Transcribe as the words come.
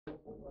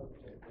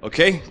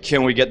Okay,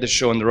 can we get the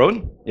show on the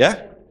road?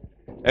 Yeah?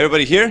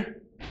 Everybody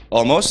here?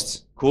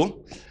 Almost?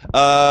 Cool.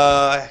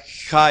 Hi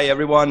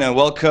everyone and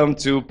welcome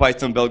to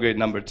Python Belgrade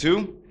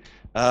 #2.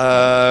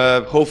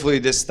 Hopefully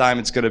this time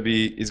it's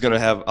gonna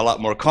have a lot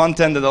more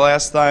content than the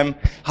last time.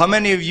 How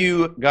many of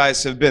you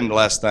guys have been the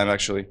last time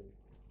actually?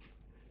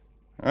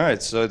 All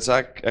right, so it's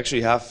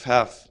actually half.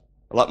 A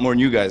lot more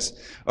new guys.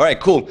 All right,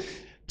 cool.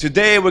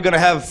 Today we're gonna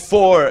have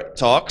 4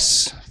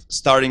 talks,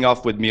 starting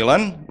off with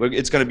Milan.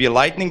 It's gonna be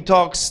lightning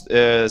talks.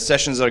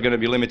 Sessions are gonna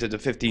be limited to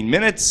 15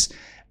 minutes,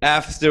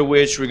 after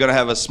which we're gonna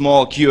have a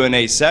small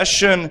Q&A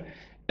session,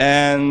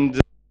 and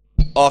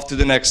off to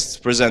the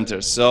next presenter.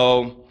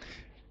 So,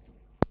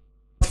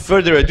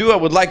 further ado, I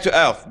would like to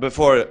I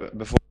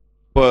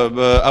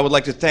would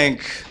like to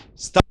thank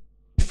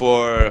Startit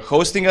for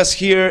hosting us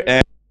here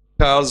and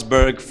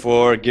Carlsberg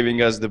for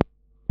giving us the.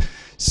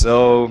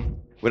 So,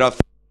 without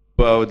further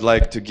ado, I would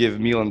like to give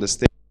Milan the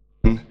stage.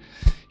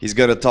 He's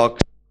going to talk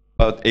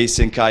about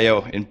async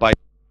I/O in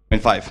Python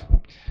 5.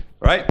 All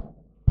right?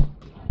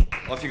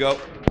 Off you go.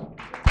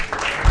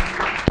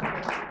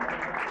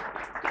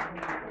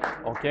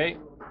 Okay.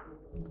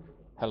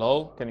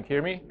 Hello, can you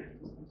hear me?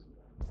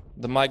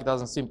 The mic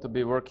doesn't seem to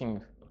be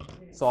working,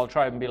 so I'll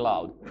try and be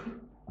loud.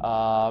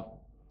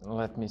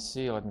 Let me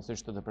see, let me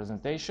switch to the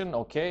presentation.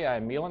 Okay,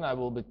 I'm Milan. I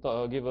will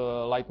give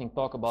a lightning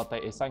talk about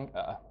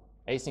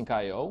async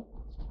I/O.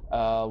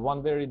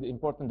 One very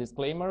important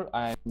disclaimer: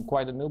 I'm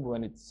quite a noob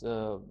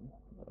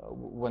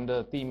when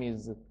the theme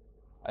is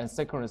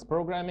asynchronous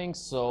programming,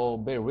 so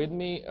bear with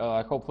me.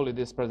 Hopefully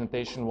this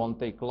presentation won't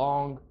take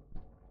long.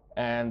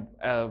 And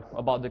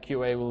about the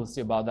QA, we'll see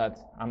about that.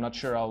 I'm not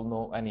sure I'll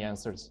know any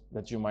answers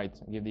that you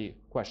might give the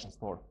questions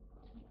for.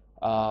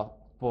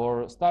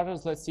 For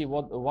starters, let's see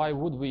why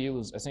would we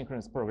use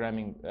asynchronous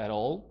programming at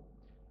all?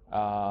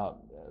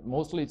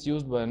 Mostly it's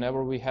used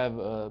whenever we have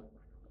a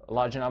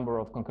large number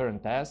of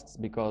concurrent tasks,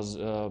 because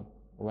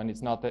when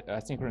it's not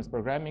asynchronous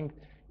programming,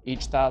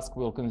 each task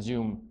will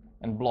consume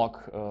and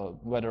block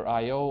whether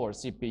I/O or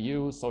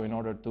CPU. So in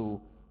order to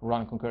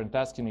run concurrent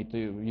tasks, you need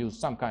to use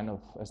some kind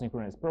of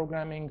asynchronous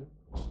programming.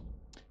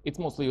 It's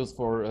mostly used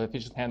for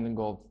efficient handling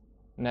of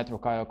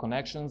network I/O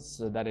connections,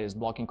 that is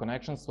blocking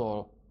connections.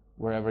 So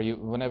whenever you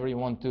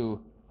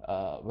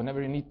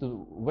need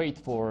to wait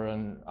for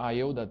an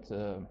I/O that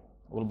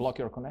will block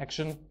your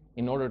connection,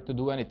 in order to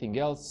do anything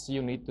else,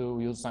 you need to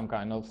use some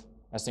kind of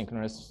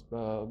asynchronous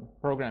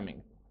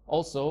programming.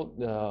 Also,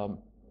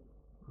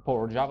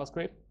 for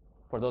JavaScript,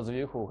 for those of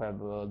you who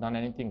have done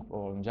anything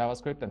on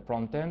JavaScript and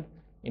front end,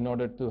 in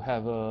order to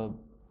have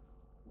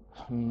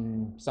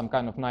some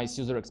kind of nice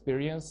user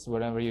experience,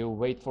 whenever you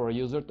wait for a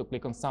user to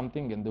click on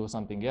something and do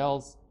something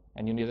else,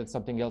 and you needed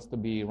something else to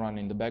be run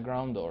in the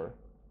background or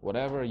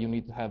whatever, you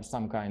need to have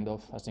some kind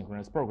of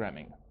asynchronous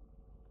programming.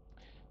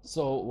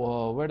 So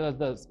what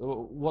does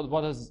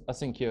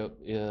async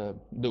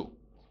do?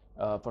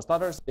 For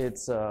starters,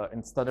 it's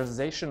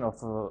standardization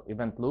of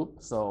event loop.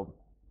 So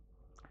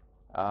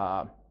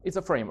it's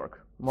a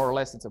framework. More or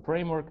less, it's a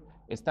framework.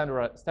 It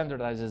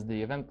standardizes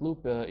the event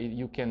loop.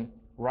 You can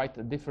write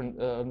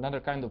another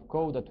kind of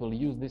code that will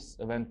use this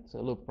event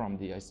loop from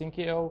the async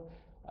I/O.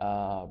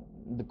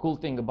 The cool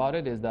thing about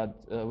it is that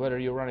whether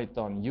you run it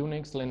on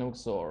Unix,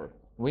 Linux, or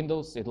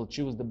Windows, it'll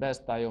choose the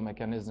best I/O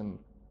mechanism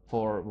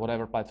for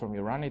whatever platform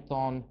you run it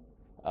on.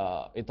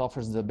 It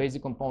offers the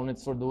basic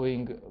components for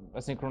doing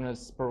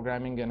asynchronous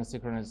programming and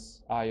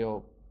asynchronous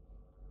I/O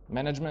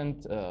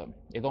management.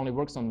 It only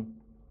works on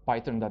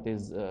Python that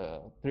is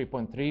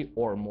 3.3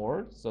 or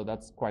more, so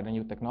that's quite a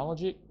new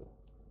technology.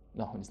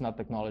 No, it's not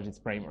technology, it's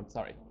framework,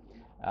 sorry.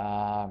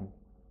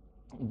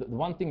 The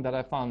one thing that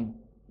I found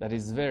that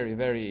is very,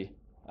 very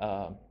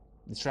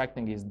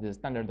distracting is the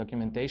standard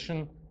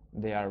documentation.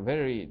 They are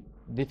very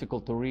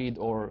difficult to read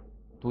or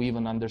to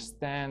even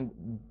understand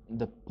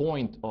the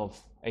point of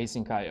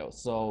async I/O.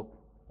 So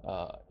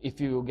if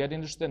you get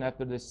interested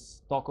after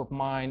this talk of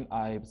mine,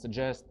 I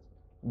suggest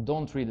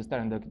don't read the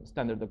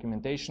standard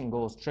documentation.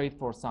 Go straight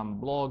for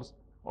some blogs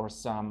or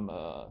some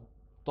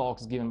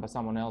talks given by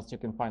someone else. You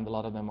can find a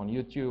lot of them on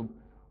YouTube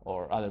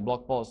or other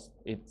blog posts.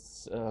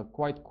 It's a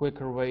quite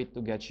quicker way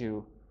to get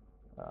you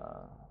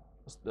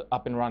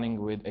up and running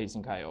with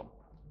async I/O.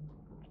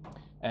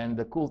 And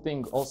the cool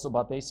thing also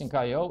about async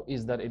I/O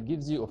is that it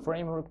gives you a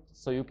framework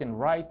so you can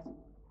write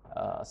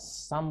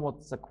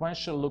somewhat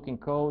sequential looking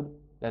code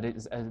that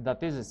is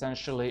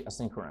essentially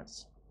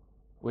asynchronous,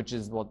 which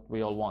is what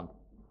we all want.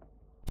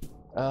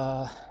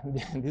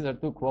 These are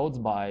 2 quotes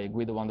by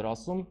Guido van der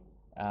Rossum.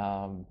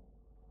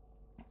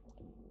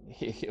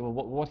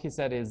 What he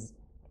said is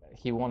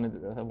he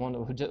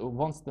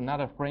wants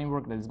another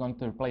framework that is going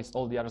to replace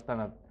all the other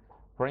standard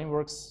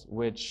frameworks,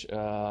 which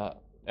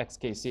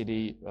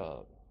XKCD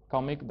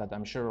comic that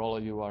I'm sure all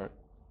of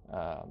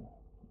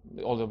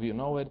you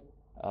know it,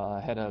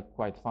 had a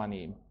quite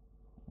funny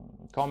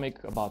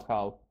comic about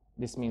how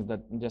this means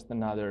that just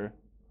another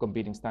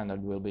competing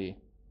standard will be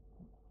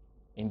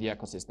in the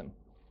ecosystem.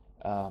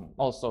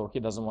 Also, he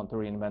doesn't want to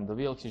reinvent the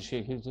wheel.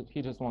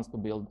 He just wants to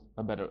build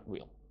a better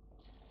wheel.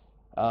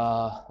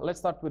 Let's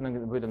start with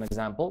an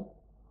example.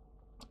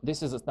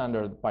 This is a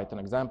standard Python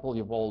example.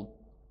 You've all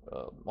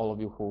of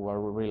you who are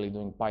really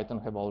doing Python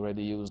have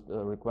already used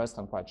request,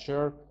 I'm quite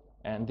sure.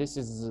 And this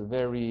is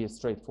very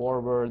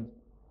straightforward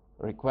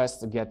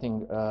request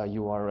getting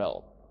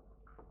URL.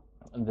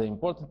 And the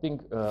important thing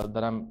that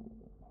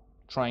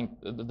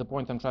the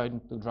point I'm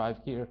trying to drive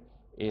here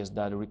is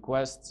that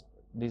requests,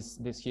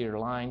 this here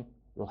line,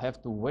 will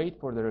have to wait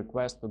for the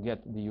request to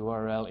get the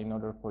URL in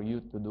order for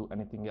you to do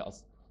anything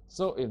else.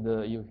 So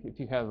if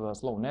you have a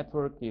slow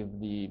network, if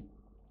the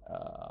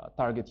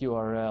target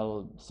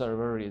URL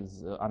server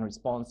is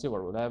unresponsive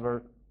or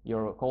whatever,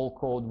 your whole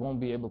code won't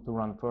be able to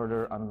run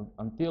further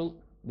until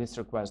this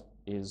request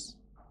is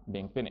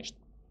being finished.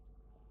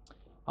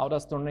 How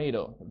does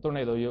Tornado?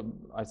 Tornado,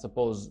 I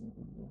suppose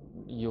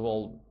you've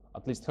all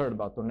at least heard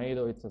about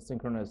Tornado. It's a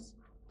synchronous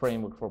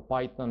framework for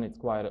Python. It's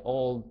quite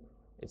old.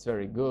 It's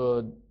very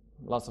good.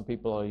 Lots of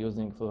people are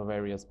using it for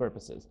various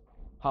purposes.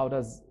 How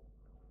does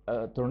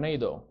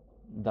Tornado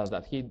does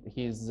that?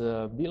 He's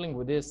dealing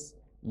with this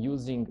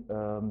using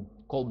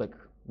callback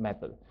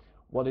method.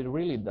 What it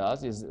really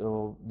does is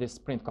this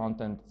print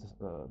content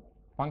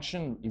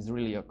function is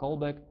really a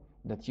callback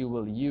that you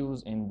will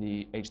use in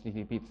the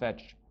HTTP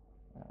fetch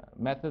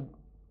method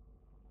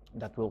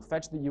that will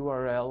fetch the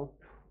URL.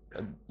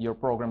 Your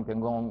program can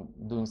go on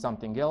doing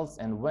something else,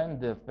 and when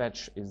the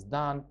fetch is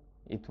done,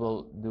 it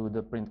will do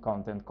the print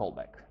content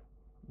callback.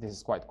 This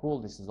is quite cool.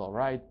 This is all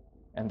right,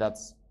 and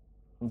that's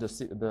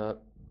the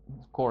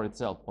core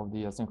itself of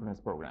the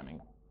asynchronous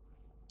programming.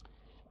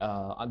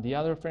 The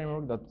other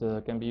framework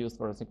that can be used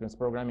for asynchronous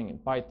programming in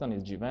Python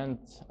is Gevent.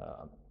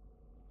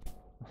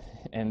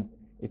 And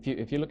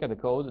if you look at the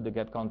code, the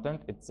get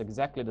content, it's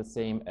exactly the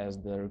same as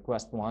the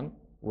request one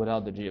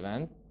without the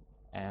Gevent.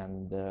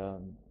 And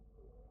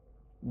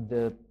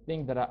the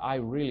thing that I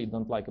really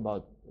don't like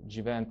about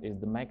Gevent is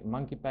the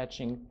monkey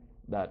patching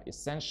that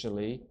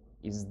essentially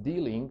is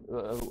dealing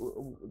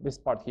this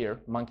part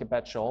here, monkey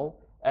patch all.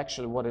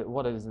 Actually,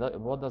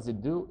 what does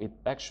it do? It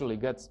actually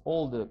gets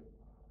all the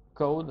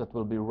code that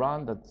will be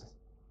run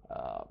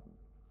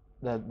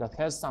that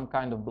has some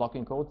kind of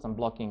blocking code, some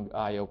blocking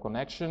I/O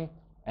connection,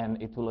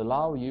 and it will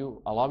allow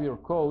your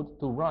code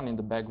to run in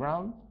the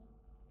background.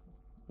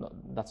 No,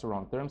 that's the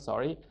wrong term.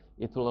 Sorry.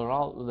 It will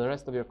allow the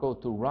rest of your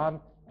code to run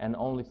and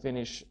only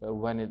finish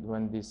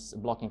when this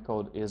blocking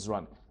code is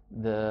run.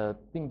 The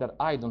thing that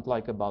I don't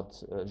like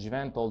about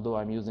Gevent, although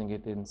I'm using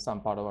it in some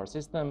part of our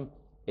system,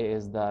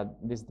 is that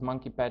this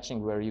monkey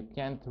patching where you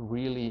can't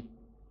really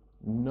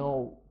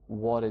know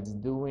what it's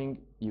doing,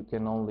 you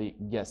can only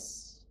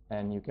guess,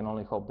 and you can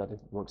only hope that it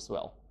works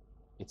well.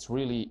 It's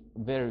really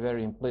very,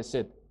 very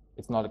implicit.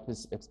 It's not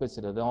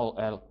explicit at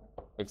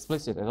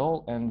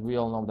all, and we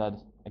all know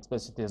that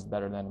explicit is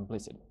better than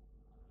implicit.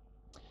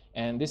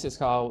 And this is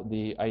how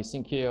the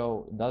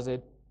asyncio does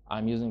it.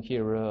 I'm using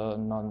here a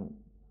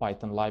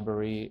non-Python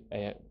library.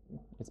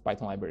 It's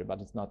Python library,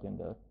 but it's not in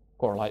the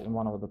core,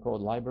 one of the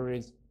code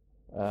libraries.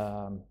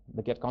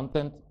 The get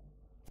content,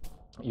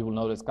 you will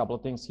notice a couple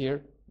of things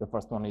here. The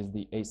first one is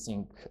the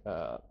async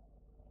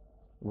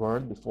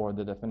word before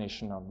the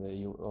definition of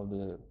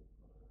the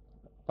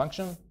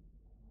function,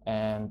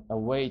 and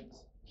await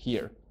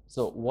here.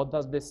 So what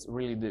does this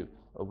really do?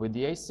 With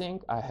the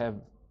async, I have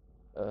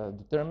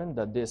determined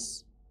that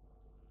this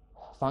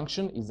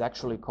function is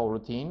actually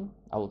coroutine.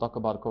 I will talk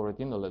about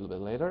coroutine a little bit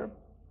later.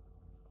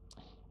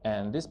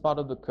 And this part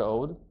of the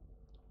code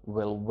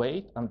will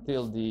wait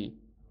until the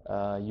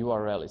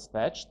URL is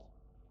fetched,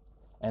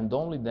 and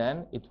only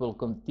then it will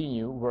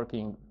continue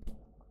working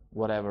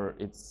whatever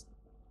it's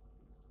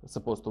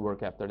supposed to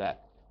work after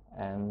that.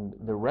 And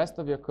the rest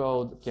of your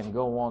code can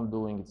go on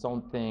doing its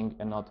own thing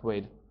and not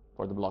wait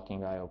for the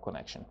blocking I/O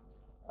connection.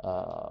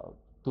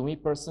 To me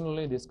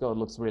personally, this code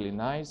looks really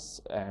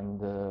nice,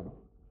 and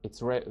it's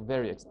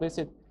very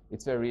explicit.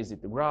 It's very easy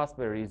to grasp,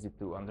 very easy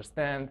to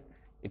understand.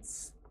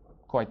 It's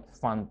quite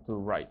fun to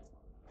write,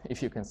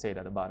 if you can say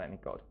that about any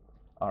code.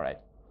 All right.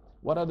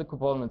 What are the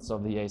components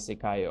of the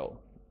async I/O?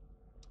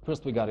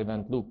 First, we got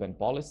event loop and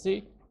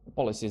policy.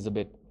 Policy is a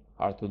bit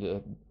hard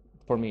to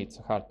for me, it's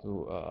hard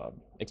to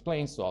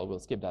explain, so I will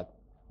skip that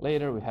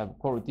later. We have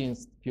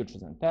coroutines,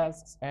 futures, and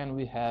tasks, and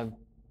we have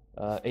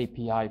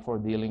API for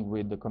dealing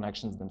with the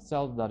connections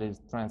themselves, that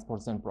is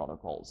transports and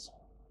protocols.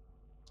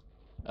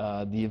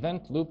 The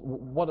event loop,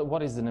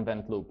 what is an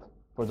event loop?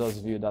 For those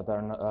of you that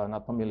are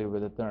not familiar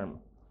with the term,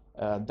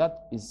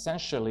 that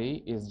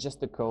essentially is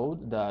just a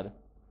code that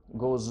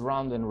goes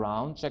round and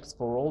round, checks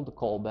for all the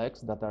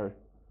callbacks that are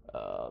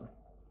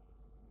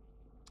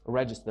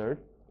registered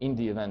in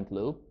the event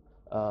loop,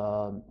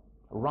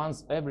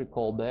 runs every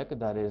callback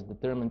that is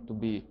determined to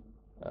be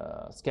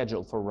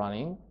scheduled for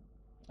running,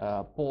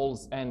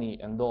 polls any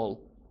and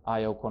all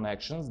I/O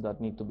connections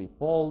that need to be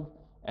polled,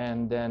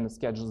 and then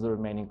schedules the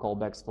remaining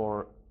callbacks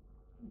for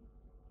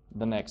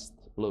the next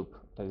loop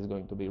that is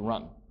going to be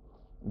run.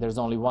 There's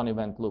only one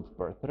event loop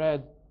per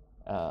thread.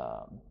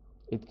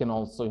 It can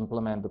also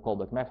implement the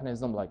callback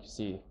mechanism, like you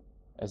see,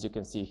 as you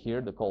can see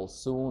here, the call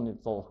soon.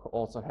 It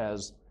also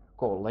has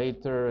call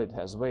later, it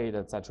has wait,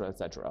 etc.,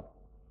 etc.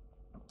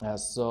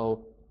 So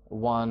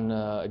one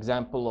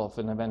example of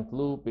an event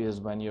loop is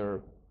when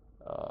you're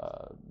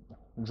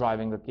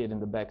driving the kid in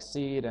the back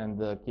seat and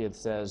the kid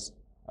says,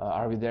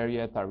 are we there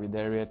yet? Are we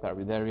there yet? Are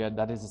we there yet?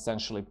 That is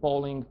essentially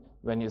polling.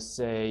 When you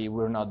say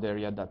we're not there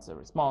yet, that's a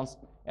response.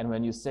 And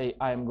when you say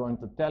I'm going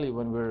to tell you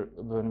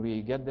when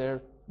we get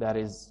there, that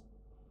is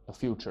a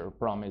future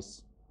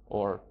promise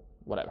or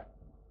whatever.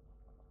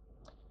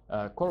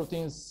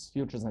 Coroutines,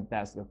 futures, and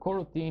tasks. A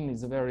coroutine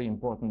is a very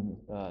important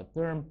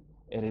term.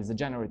 It is a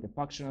generative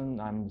function.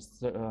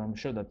 I'm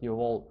sure that you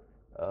all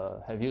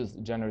have used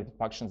generative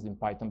functions in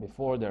Python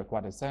before. They're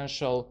quite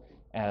essential.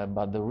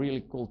 But the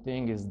really cool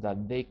thing is that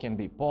they can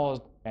be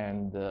paused,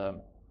 and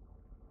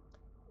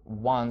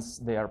once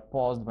they are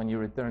paused, when you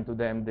return to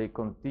them, they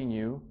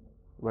continue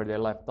where they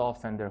left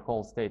off, and their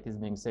whole state is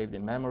being saved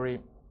in memory.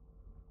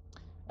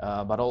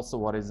 But also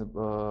what is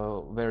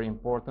very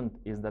important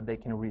is that they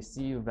can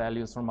receive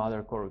values from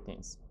other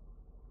coroutines.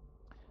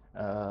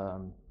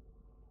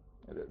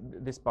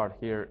 This part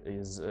here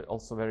is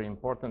also very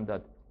important,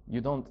 that you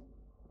don't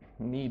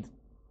need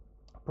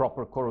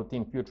proper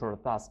coroutine future or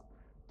task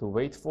to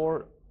wait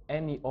for.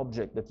 Any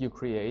object that you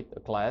create, a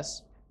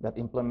class that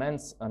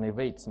implements an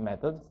await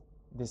method.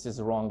 This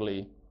is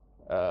wrongly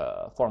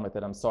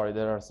formatted, I'm sorry.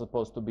 There are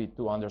supposed to be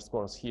 2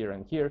 underscores here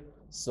and here.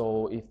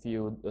 So if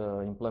you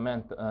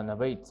implement an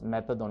await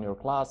method on your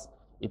class,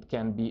 it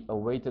can be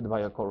awaited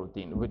by a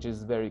coroutine, which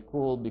is very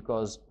cool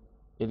because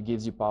it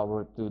gives you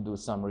power to do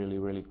some really,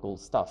 really cool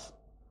stuff,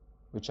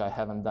 which I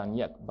haven't done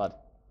yet,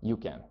 but you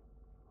can.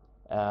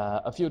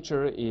 A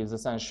future is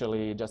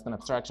essentially just an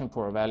abstraction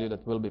for a value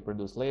that will be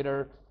produced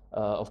later.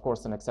 Of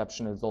course, an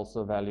exception is also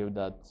a value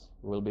that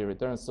will be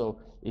returned. So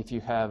if you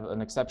have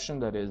an exception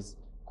that is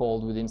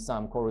called within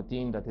some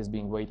coroutine that is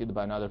being waited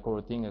by another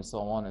coroutine and so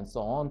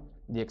on,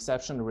 the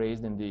exception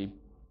raised in the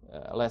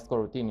last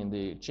coroutine in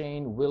the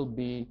chain will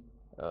be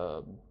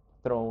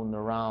thrown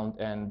around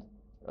and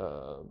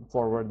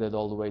forwarded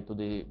all the way to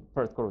the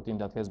first coroutine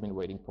that has been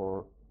waiting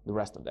for the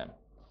rest of them.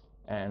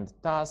 And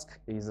task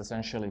is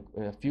essentially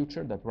a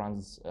future that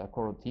runs a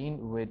coroutine,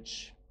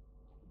 which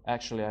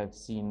actually I've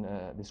seen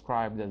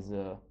described as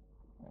a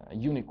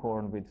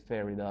unicorn with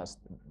fairy dust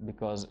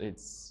because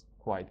it's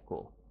quite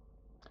cool.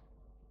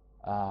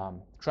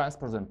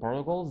 Transports and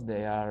protocols,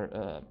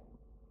 they're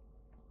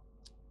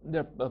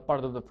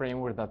part of the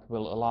framework that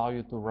will allow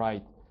you to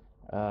write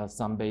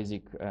some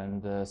basic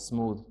and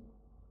smooth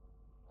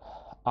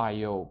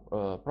I/O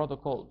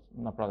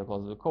not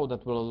protocols, the code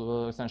that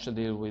will essentially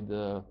deal with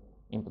the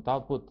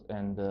input-output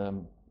and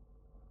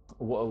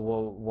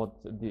what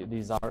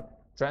these are.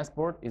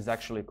 Transport is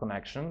actually a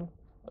connection.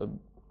 A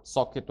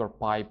socket or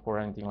pipe or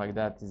anything like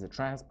that is a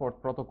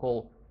transport.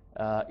 Protocol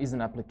is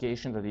an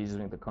application that is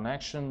using the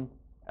connection.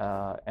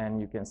 And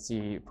you can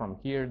see from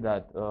here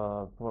that,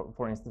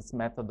 for instance,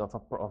 method of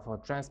a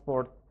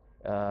transport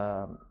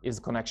is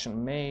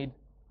connection made,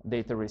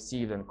 data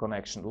received and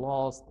connection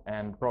lost,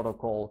 and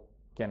protocol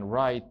can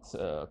write,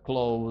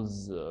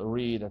 close,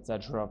 read,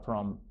 etc.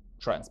 from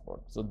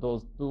transport. So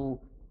those two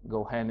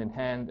go hand in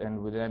hand,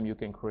 and with them you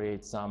can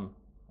create some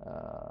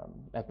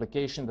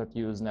application that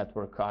use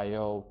network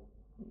I/O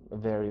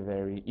very,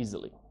 very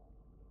easily.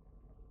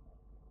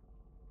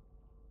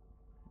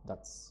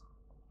 That's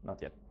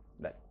not yet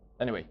that.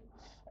 Anyway,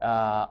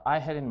 I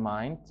had in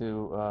mind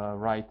to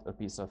write a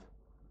piece of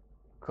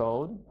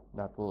code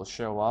that will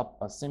show up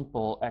a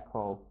simple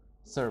echo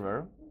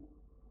server.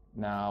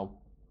 Now,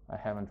 I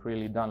haven't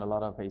really done a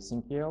lot of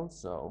asyncio,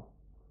 so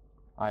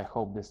I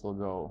hope this will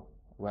go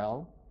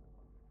well.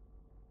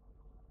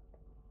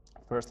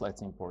 First,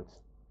 let's import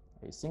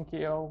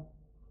asyncio.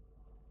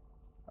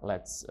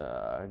 Let's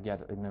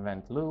get an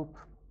event loop.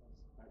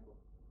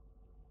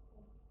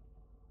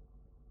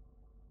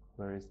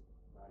 Where is?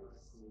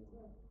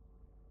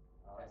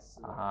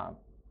 All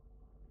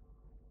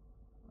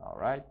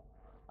right.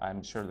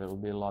 I'm sure there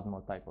will be a lot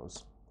more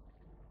typos.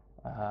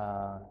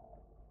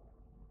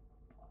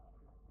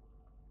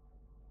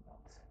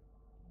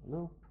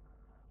 Loop.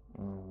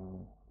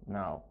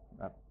 Now,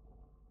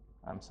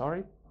 I'm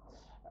sorry.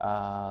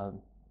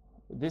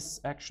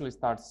 This actually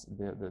starts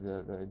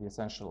the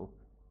essential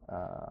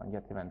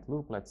get event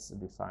loop. Let's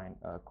define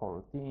a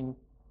coroutine,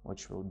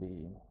 which will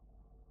be.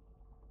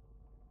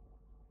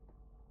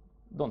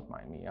 Don't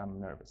mind me, I'm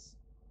nervous.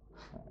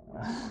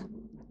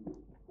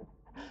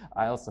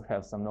 I also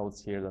have some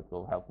notes here that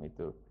will help me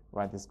to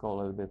write this code a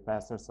little bit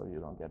faster so you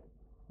don't get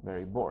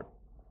very bored.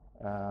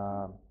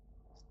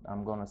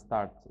 I'm going to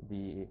start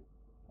the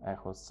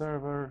echo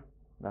server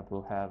that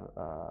will have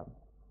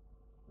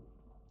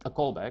a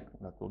callback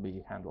that will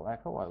be handle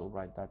echo. I will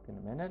write that in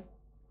a minute.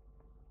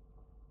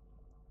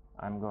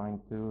 I'm going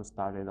to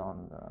start it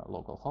on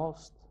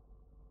localhost.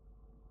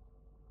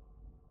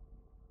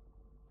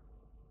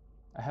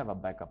 I have a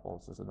backup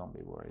also, so don't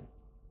be worried.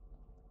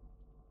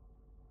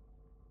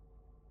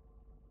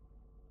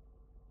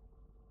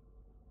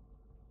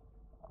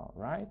 All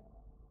right.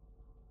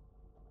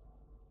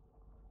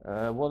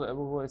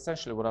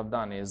 Essentially what I've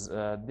done is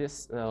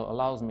this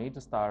allows me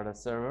to start a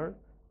server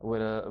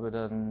with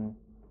a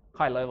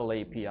high-level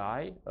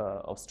API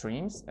of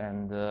streams,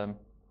 and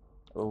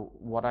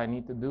what I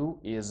need to do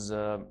is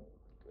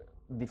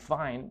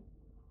define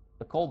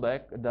a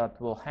callback that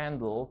will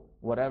handle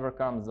whatever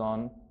comes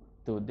on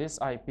to this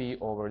IP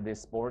over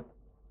this port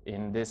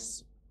in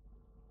this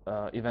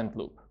event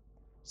loop.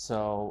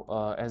 So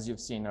as you've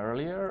seen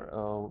earlier,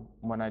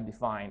 when I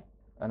define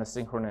an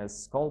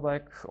asynchronous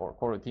callback or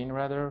coroutine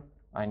rather,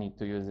 I need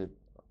to use it.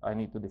 I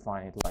need to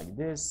define it like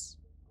this.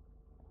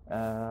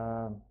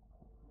 Don't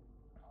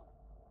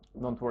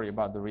worry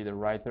about the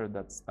reader-writer.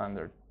 That's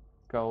standard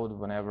code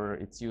whenever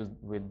it's used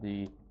with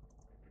the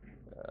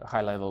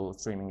high-level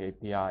streaming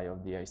API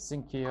of the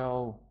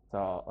Asyncio.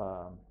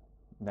 So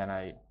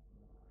then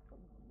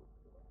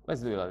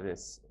let's do it like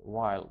this.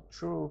 While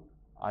true,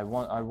 I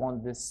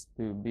want this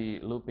to be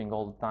looping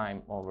all the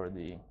time over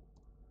the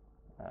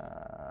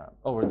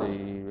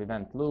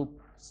event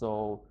loop,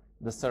 so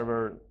the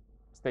server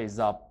stays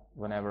up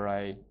whenever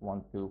I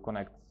want to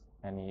connect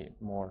any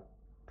more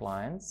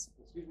clients.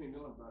 Excuse me,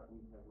 Milan, but we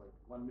have like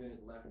 1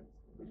 minute left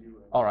for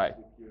you. All right.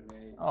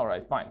 Q&A. All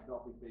right, fine.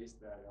 Copy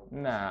paste that.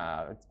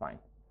 Nah, it's fine.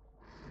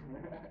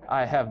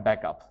 I have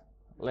backup.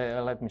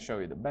 Let me show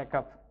you the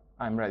backup.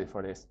 I'm ready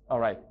for this. All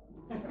right.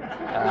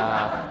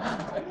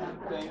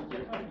 Thank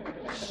you.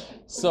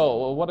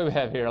 So what do we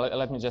have here?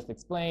 Let me just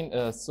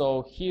explain.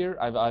 So here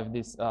I've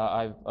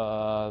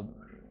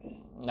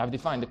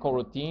defined the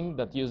coroutine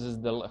that uses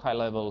the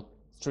high-level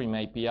stream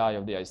API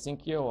of the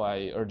Asyncio.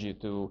 I urge you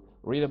to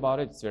read about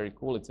it. It's very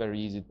cool. It's very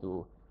easy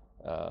to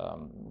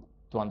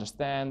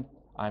understand.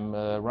 I'm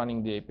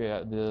running the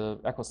API, the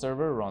Echo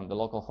server on the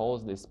local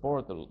host, this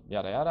port,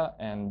 yada yada.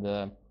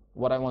 And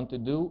what I want to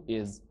do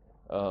is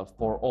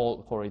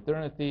for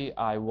eternity,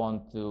 I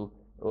want to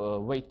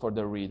wait for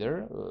the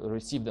reader,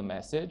 receive the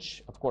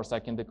message. Of course, I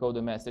can decode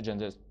the message and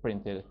just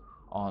print it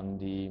on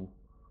the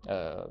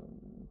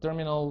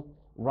terminal,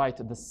 write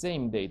the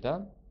same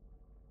data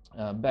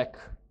back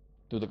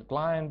to the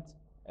client.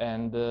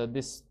 And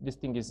this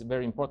thing is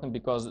very important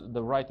because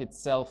the write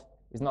itself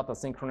is not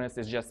asynchronous.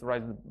 It's just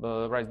write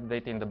the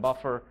data in the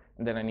buffer,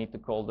 and then I need to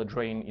call the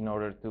drain in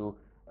order to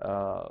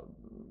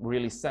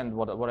really send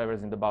whatever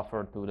is in the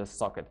buffer to the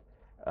socket.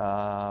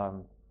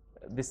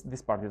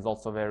 This part is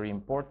also very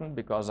important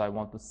because I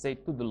want to say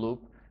to the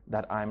loop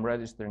that I'm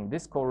registering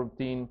this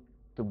coroutine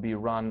to be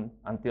run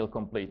until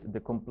complete. The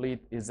complete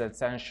is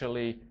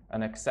essentially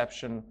an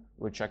exception,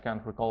 which I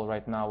can't recall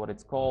right now what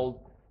it's called.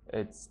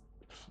 It's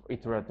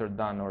iterator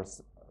done or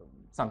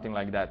something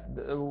like that.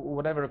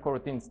 Whatever a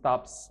coroutine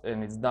stops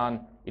and it's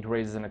done, it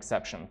raises an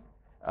exception.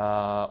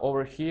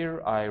 Over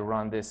here, I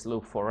run this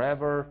loop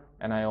forever,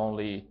 and I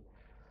only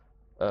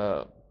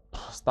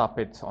stop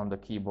it on the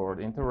keyboard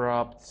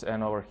interrupt,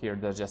 and over here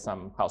there's just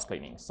some house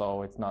cleaning,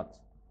 so it's not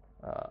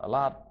a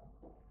lot.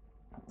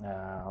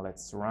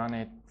 Let's run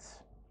it.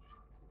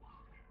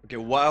 Okay,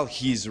 while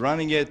he's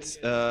running it,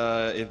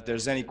 if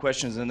there's any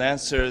questions and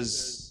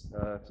answers,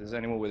 if there's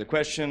anyone with a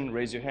question,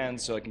 raise your hand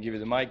so I can give you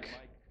the mic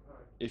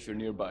if you're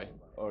nearby.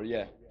 Or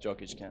yeah,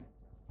 Jokic can.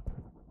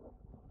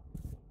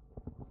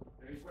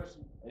 Any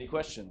questions? Any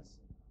questions?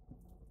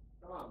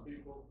 Come on,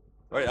 people.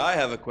 All right, I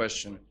have a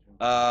question.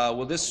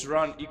 Will this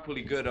run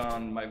equally good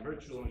on my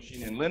virtual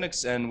machine in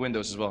Linux and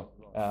Windows as well?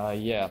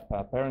 Yeah,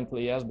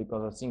 apparently yes,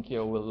 because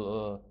Asyncio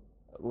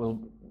will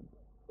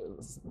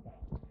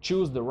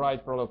choose the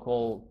right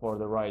protocol for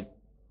the right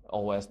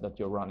OS that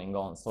you're running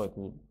on, so it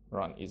will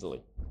run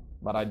easily.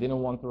 But I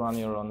didn't want to run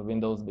it on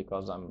Windows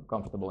because I'm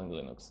comfortable in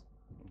Linux.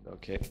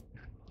 Okay.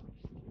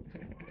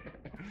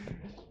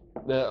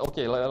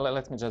 Okay,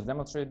 let me just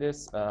demonstrate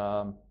this.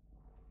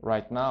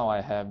 Right now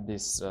I have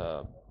this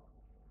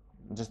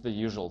just the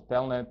usual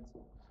telnet.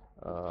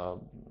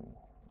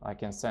 I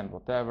can send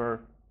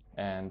whatever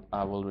and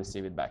I will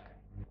receive it back.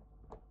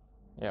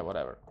 Yeah,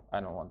 whatever.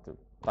 I don't want to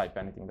type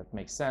anything that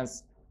makes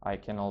sense. I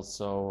can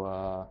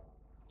also,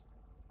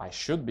 I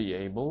should be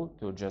able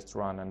to just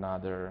run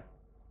another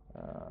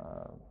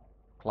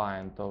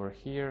client over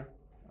here.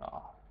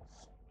 Oh,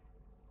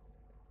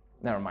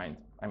 never mind.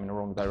 I'm in the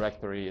wrong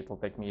directory. It will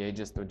take me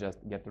ages to just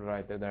get the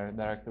right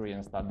directory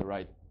and start the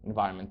right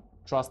environment.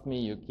 Trust me,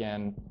 you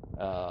can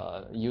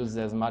use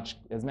as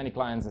many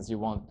clients as you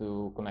want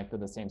to connect to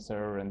the same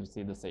server and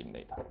receive the same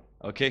data.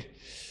 Okay.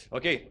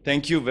 Okay.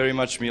 Thank you very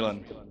much,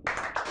 Milan.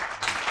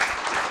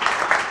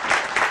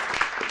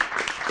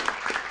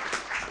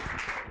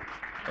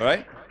 All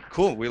right.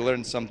 Cool. We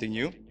learned something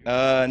new.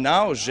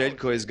 Now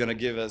Željko is going to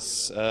give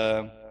us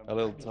a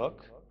little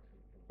talk.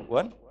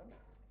 What?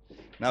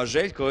 Now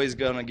Željko is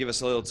going to give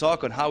us a little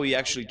talk on how he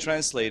actually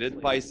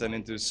translated Python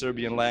into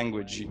Serbian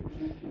language,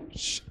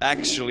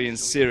 actually in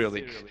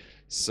Cyrillic.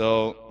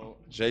 So,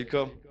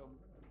 Željko.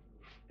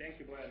 Thank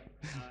you, Bojan.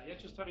 Ja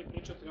ću stvari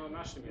pričati na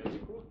našem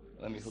jeziku.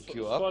 Let me hook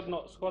you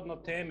up. Shodno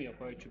temi o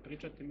kojoj ću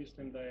pričati,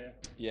 mislim da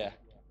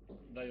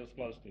je u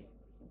skladu s tim.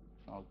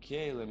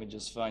 Okay, let me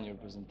just find your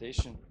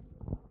presentation.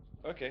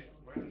 Okay.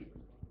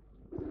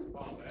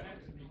 Hvala, Bojane.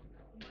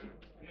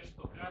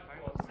 Nešto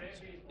kratko o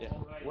sebi. Yeah.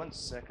 1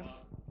 second.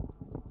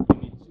 You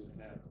need to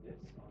have this.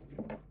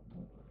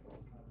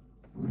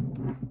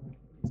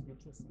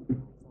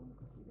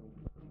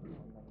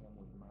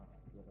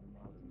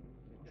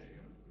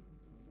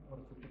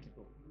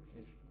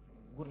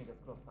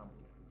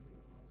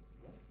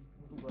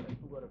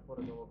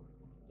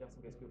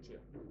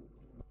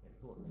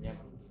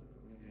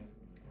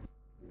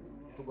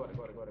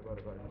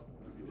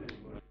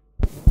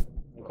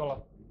 Nikola?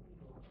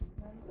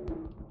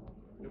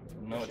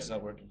 No, it's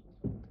not working.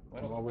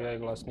 Mogu ja i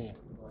glasnije.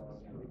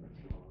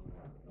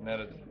 Ne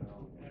radi.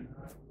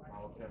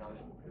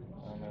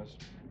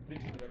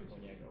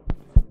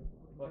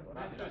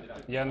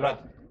 Jedan, dva.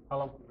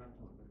 Halo.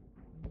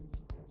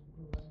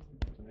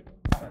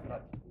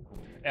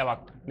 Evo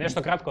ovako,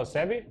 nešto kratko o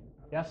sebi.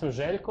 Ja sam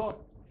Željko,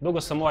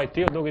 dugo sam u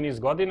IT-u, dugi niz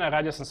godina,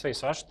 radio sam sve i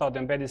svašta, od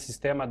embedded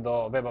sistema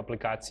do web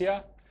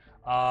aplikacija.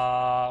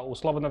 U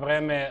slobodno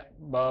vreme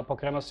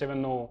pokrenuo sam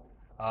jednu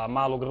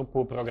malu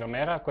grupu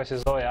programera koja se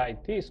zove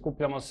IT,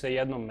 skupljamo se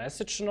jednom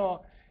mesečno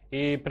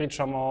i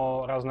pričamo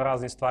o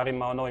raznoraznim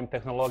stvarima, o novim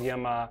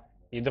tehnologijama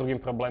i drugim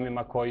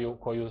problemima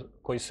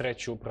koji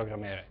sreću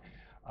programere.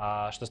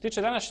 Što se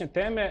tiče današnje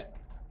teme,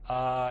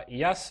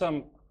 ja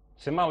sam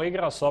se malo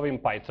igrao s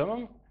ovim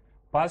Pythonom,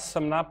 pa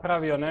sam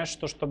napravio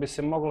nešto što bi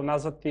se moglo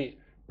nazvati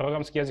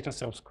programski jezik na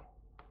srpskom.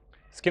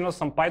 Skinuo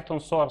sam Python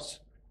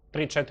source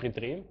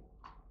 3.4.3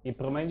 i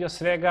promenio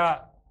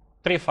svega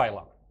 3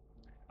 fajla.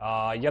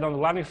 Jedan od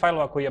glavnih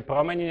fajlova koji je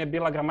promenjen je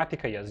bila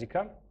gramatika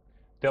jezika.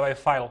 To je ovaj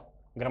fajl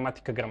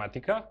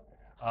gramatika.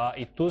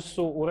 I tu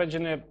su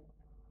urađene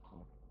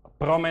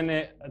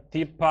promene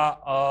tipa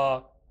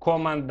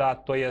komanda,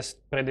 to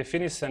jest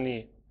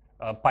predefinisani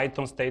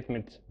Python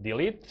statement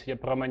delete je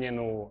promenjen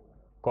u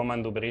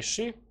komandu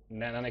briši,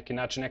 na neki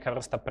način neka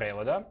vrsta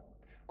prevoda.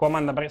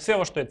 Komanda, sve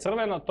ovo što je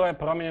crveno, to je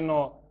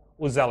promenjeno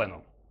u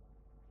zeleno.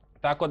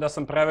 Tako da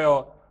sam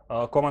preveo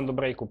komandu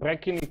break u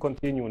prekini,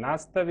 continue u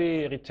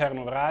nastavi, return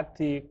u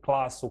vrati,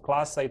 class u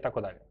klasa i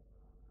tako dalje.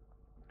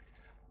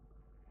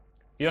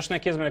 Još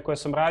neke izmene koje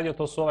sam radio,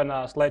 to su ove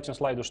na sljedećem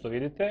slajdu što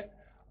vidite.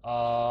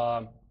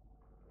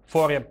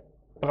 For je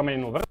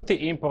promenjen u vrti,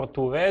 import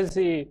u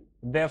vezi,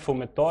 def u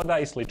metoda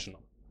i slično.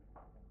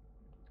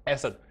 E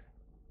sad,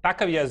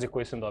 takav jezik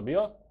koji sam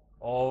dobio,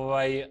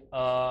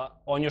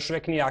 on još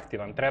uvijek nije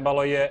aktivan.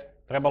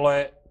 Trebalo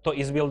je to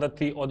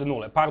izbildati od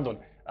nule. Pardon,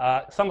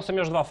 samo sam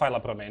još 2 fajla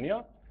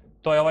promenio.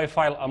 To je ovaj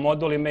fajl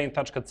moduli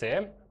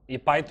main.c i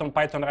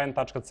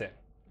python.c.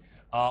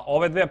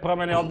 Ove dve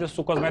promjene ovdje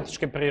su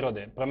kozmetičke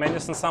prirode. Promenio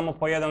sam samo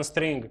po jedan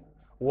string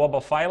u oba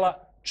fajla,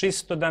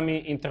 čisto da mi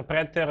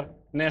interpreter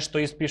nešto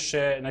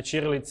ispiše na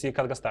ćirilici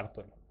kad ga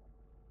startujem.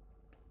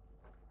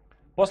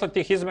 Posle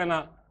tih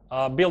izmena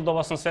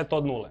buildovao sam sve to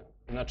od nule.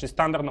 Znači,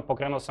 standardno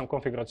pokrenuo sam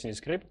konfiguracijni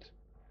skript,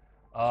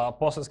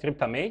 posle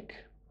skripta make.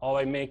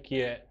 Ovaj make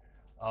je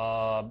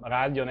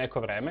radio neko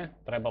vreme,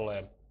 trebalo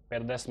je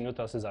 5-10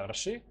 minuta da se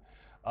završi.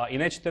 I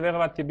nećete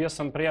verovati, bio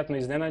sam prijatno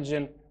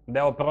iznenađen da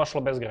je ovo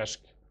prošlo bez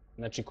greške.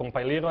 Znači,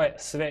 kompajlirao je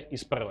sve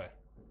iz prve.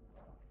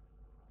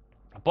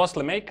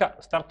 Posle make-a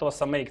startovao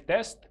sam make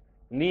test,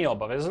 nije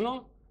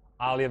obavezno,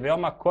 ali je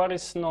veoma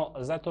korisno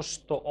zato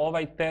što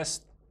ovaj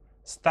test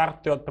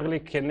startuje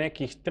otprilike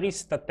nekih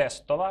 300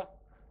 testova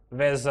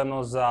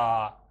vezano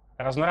za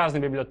raznorazne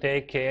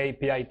biblioteke,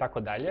 API i tako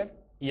dalje.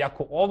 I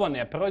ako ovo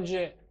ne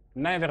prođe,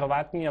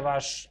 najverovatnije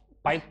vaš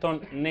Python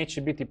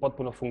neće biti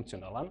potpuno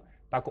funkcionalan.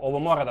 Tako, ovo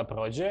mora da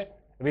prođe.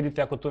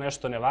 Vidite, ako tu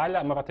nešto ne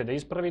valja, morate da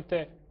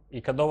ispravite.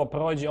 I kad ovo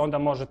prođe, onda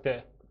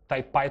možete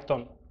taj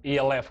Python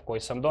ELF koji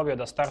sam dobio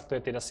da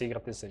startujete i da se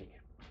igrate sa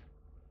njih.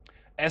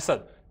 E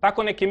sad,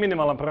 tako neki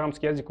minimalan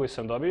programski jezik koji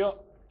sam dobio,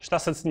 šta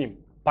sad s njim?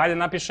 Pa ajde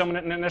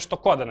napišemo nešto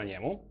koda na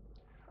njemu.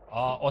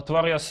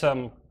 Otvorio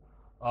sam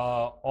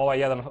ovaj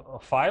jedan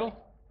fajl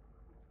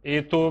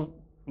i tu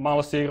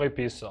malo se igrao i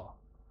pisao.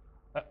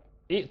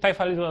 I taj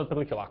fajl izgleda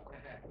otprilike ovako.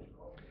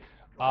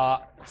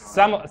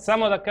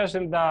 Samo da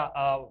kažem da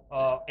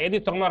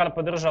editor mora da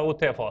podržava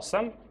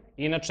UTF-8,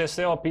 inače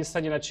sve ovo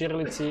pisanje na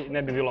ćirilici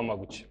ne bi bilo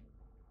moguće.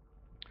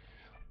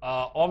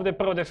 Ovdje je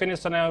prvo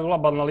definisana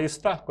globalna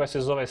lista koja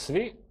se zove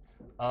svi,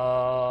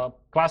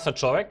 klasa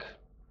čovek,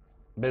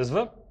 bez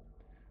v.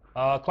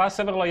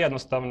 Klasa je vrlo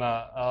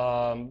jednostavna.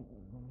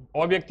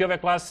 Objekti ove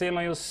klase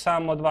imaju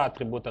samo 2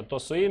 atributa, to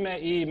su ime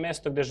i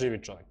mesto gdje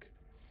živi čovjek.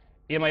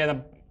 Ima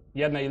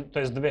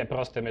dve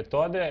proste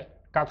metode,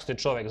 kako se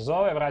čovjek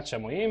zove,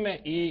 vraćamo ime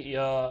i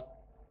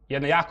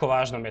jedna jako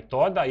važna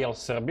metoda, jel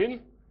Srbin,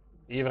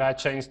 i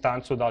vraća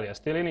instancu da li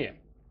jeste ili nije.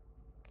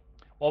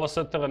 Ovo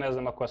str, ne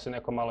znam ako se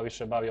neko malo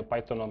više bavio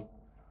Pythonom,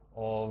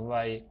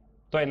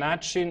 to je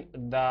način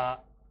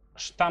da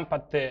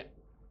štampate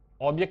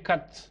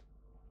objekat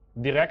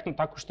direktno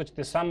tako što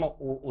ćete samo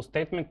u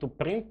statementu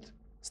print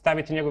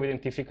staviti njegov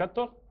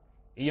identifikator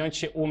i on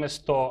će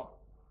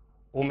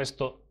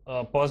umjesto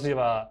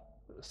poziva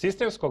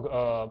sistemskog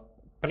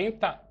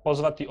printa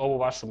pozvati ovu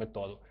vašu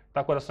metodu.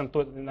 Tako da sam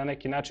tu na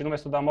neki način,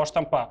 umjesto da vam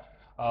oštampa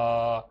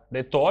da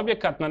je to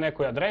objekat na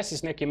nekoj adresi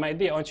s nekim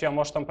ID, on će vam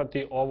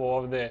oštampati ovo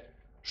ovdje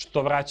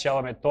što vraća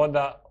ova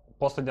metoda,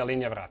 posljednja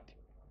linija vrati.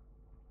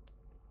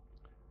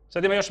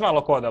 Sad ima još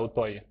malo koda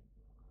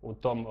u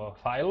tom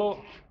fajlu,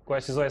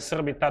 koja se zove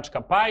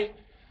srbi.py.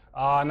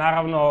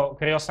 Naravno,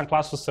 kreirao sam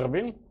klasu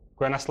Srbin,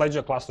 koja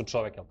nasleđuje klasu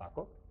čovjek, jel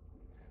tako?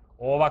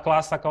 Ova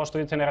klasa, kao što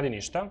vidite, ne radi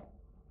ništa.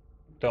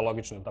 To je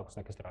logično, tako s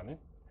neke strane.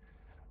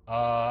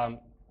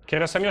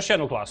 Kreirao sam još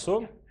jednu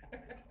klasu,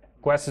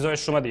 koja se zove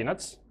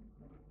šumadinac.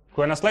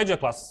 koja nasleđuje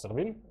klasa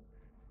Srbin.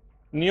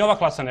 Ni ova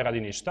klasa ne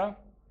radi ništa.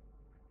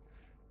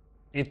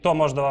 I to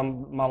možda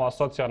vam malo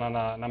asocija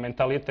na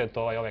mentalitet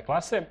ove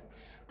klase.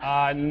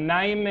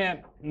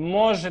 Naime,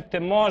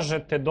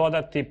 možete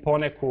dodati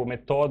poneku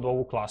metodu u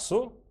ovu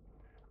klasu.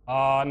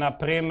 Na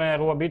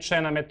primjer,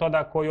 uobičajena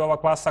metoda koju ova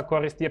klasa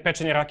koristi je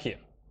pečenje rakije.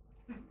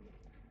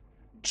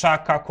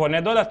 Čak ako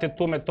ne dodate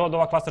tu metodu,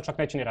 ova klasa čak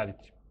neće ni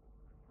raditi.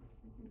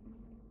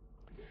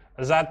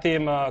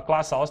 Zatim,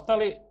 klasa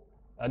ostali,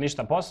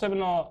 ništa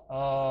posebno.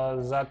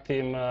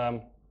 Zatim,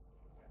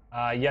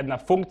 jedna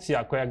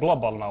funkcija koja je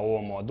globalna u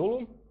ovom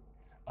modulu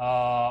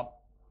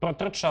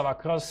protrčava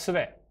kroz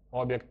sve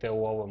objekte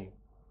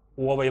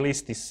u ovoj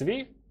listi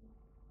svi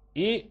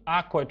i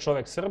ako je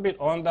čovjek Srbin,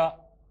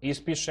 onda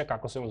ispiše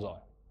kako se mu zove.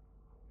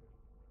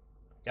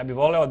 Ja bih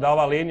voleo da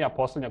ova linija,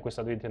 posljednja koju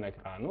sad vidite na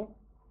ekranu,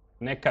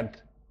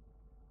 nekad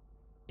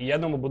i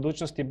jednom u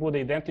budućnosti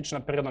bude identična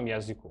prirodnom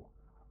jeziku.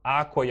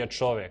 Ako je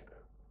čovjek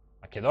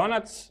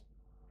Makedonac,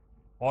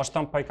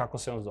 oštampaj kako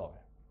se on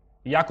zove.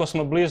 Iako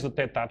smo blizu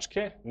te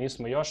tačke,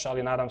 nismo još,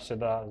 ali nadam se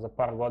da za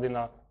par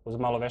godina uz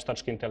malo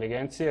veštačke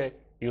inteligencije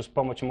i uz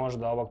pomoć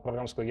možda ovog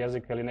programskog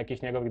jezika ili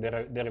nekih njegovih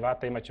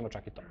derivata imat ćemo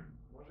čak i to.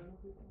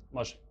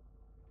 Može.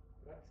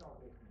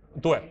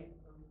 Tu je.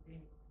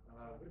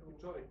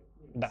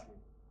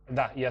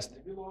 Da, jeste.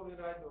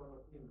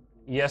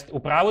 Jeste,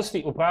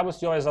 upravo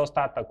si ovaj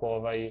zaostatak,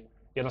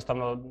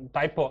 jednostavno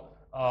tajpo,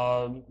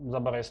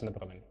 zaboravio se ne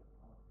promeni.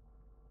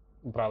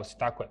 Upravo si,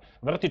 tako je.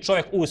 Vrti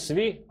čovjek u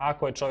svi,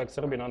 ako je čovjek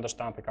Srbin, onda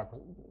štampe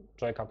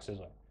čovjek kako se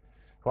zove.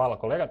 Hvala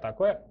kolega,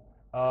 tako je.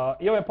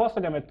 I ovo je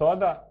posljednja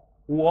metoda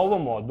u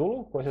ovom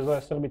modulu, koji se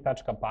zove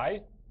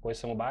srbi.py, koji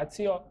sam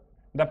ubacio,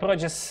 da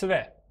prođe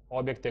sve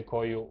objekte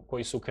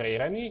koji su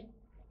kreirani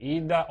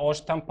i da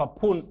oštampa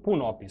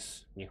pun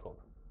opis njihov.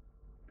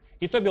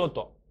 I to je bilo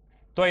to.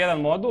 To je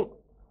jedan modul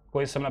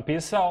koji sam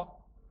napisao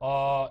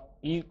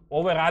i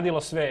ovo je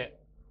radilo sve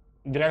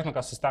direktno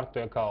kad se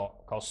startuje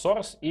kao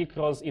source i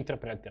kroz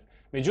interpreter.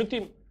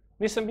 Međutim,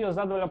 nisam bio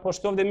zadovoljan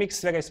pošto ovdje je miks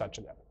svega i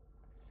svačega.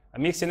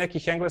 Miks je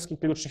nekih engleskih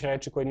ključnih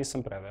reči koje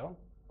nisam preveo,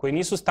 koji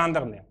nisu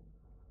standardne,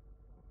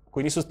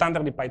 koji nisu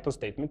standardni Python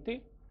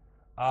statementi.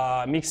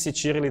 Miks je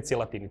ćirilice i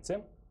latinice.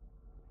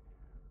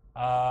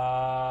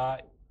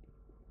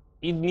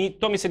 I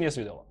to mi se nije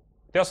svidjelo.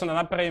 Htio sam da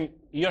napravim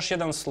još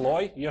jedan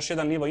sloj, još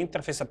jedan nivo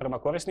interfejsa prema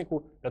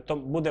korisniku, da to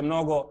bude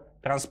mnogo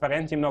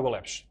transparentnije i mnogo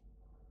lepše.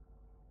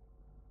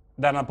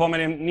 Da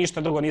napomenem,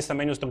 ništa drugo nisam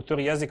menio u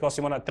strukturi jezika,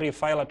 osim ona 3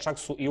 fajla, čak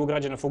su i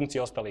ugrađene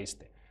funkcije ostale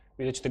iste.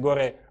 Vidjet ćete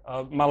gore,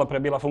 malo pre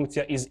bila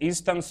funkcija is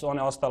instance,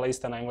 ona je ostala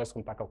ista na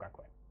engleskom, takav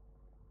kako je.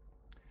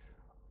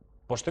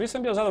 Pošto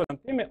nisam bio zadovoljan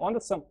time, onda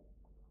sam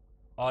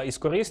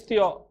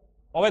iskoristio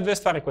ove dve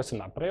stvari koje sam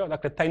napravio,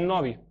 dakle taj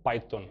novi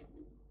Python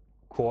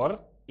core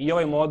i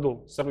ovaj modul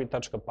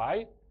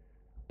srbi.py,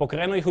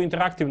 pokrenuo ih u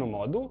interaktivnu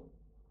modu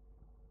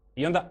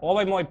i onda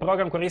ovaj moj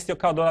program koristio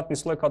kao dodatni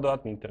sloj, kao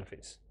dodatni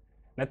interfejs.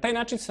 Na taj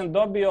način sam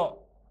dobio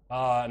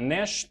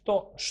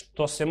nešto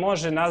što se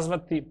može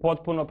nazvati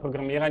potpuno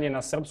programiranje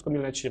na srpskom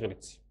ili na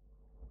ćirilici.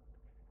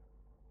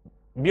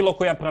 Bilo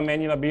koja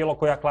promenjiva, bilo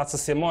koja klasa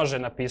se može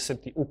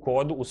napisati u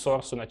kodu, u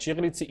source-u na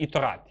ćirilici i to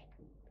radi.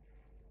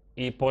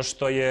 I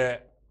pošto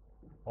je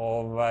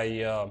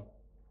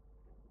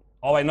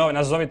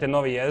nazovite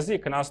novi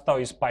jezik, nastao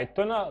iz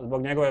Pythona,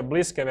 zbog njegove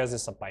bliske veze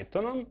sa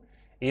Pythonom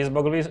i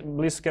zbog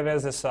bliske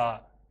veze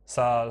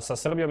sa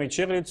Srbijom i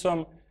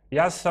ćirilicom,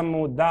 ja sam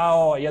mu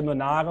dao jedno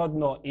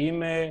narodno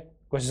ime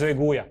koje se zove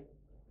Guja.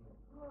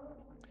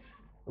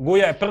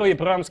 Guja je prvi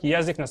programski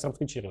jezik na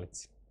srpskoj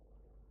ćirilici.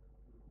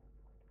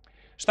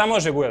 Šta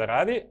može Guja da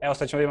radi? Evo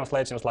sad ćemo da imam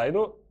sljedećem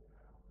slajdu.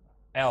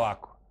 Evo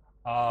ovako.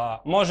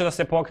 Može da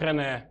se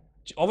pokrene...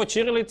 Ovo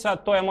ćirilica,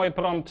 to je moj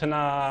prompt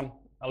na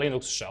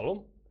Linux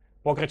shellu.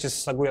 Pokreće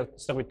se sa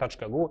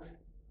srbi.gu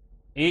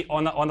i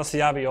onda se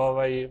javi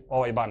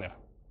ovaj baner.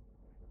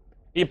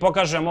 I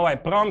pokažem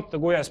ovaj prompt,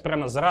 Guja je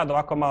spremna za rad,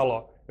 ovako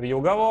malo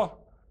vijugavo,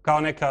 kao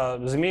neka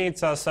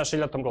zmijica sa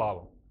šiljatom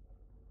glavom.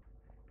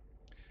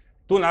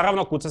 Tu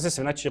naravno kuca se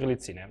sve na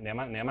ćirilici,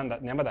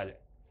 nema dalje.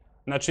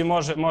 Znači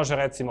može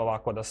recimo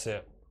ovako da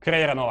se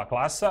kreira nova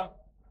klasa,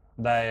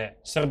 da je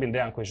Srbin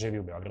Dejan koji živi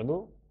u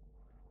Beogradu,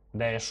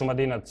 da je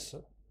Šumadinac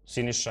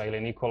Siniša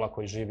ili Nikola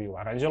koji živi u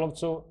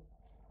Aranđelovcu,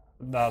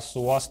 da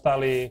su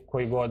ostali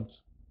koji god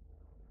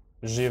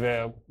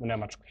žive u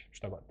Nemačkoj,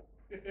 šta god.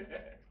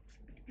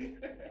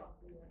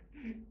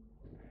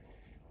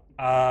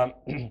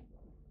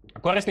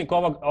 Korisnik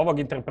ovog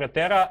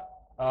interpretera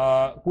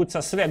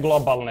kuca sve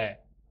globalne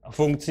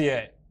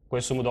funkcije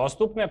koje su mu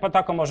dostupne, pa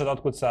tako može da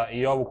otkuca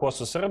i ovu ko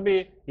su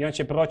Srbi i on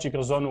će proći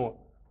kroz onu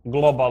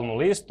globalnu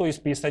listu i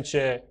ispisat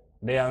će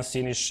Dejan,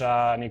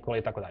 Siniša, Nikola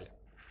i tako dalje.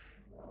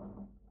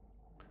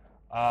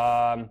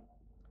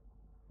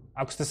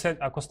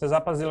 Ako ste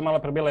zapazili, malo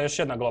pre bila još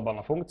jedna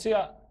globalna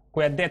funkcija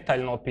koja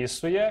detaljno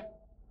opisuje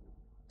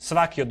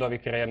svaki od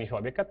ovih kreiranih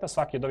objekata,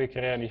 svaki od ovih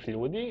kreiranih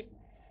ljudi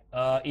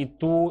i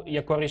tu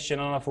je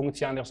korišćena ona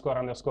funkcija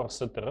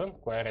 __str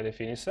koja je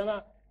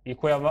redefinisana i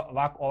koja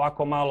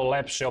ovako malo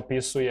lepše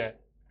opisuje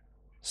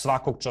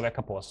svakog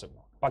čoveka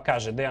posebno. Pa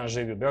kaže, Dejan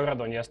živi u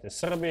Beogradu, on jeste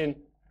Srbin.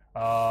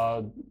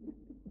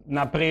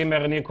 Na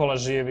primer, Nikola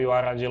živi u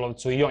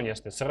Aranđelovcu i on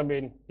jeste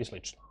Srbin i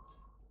slično.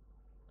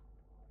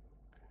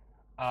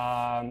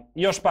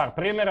 Još par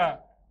primjera.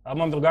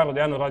 Mom drugaru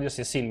Dejanu rodio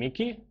se sin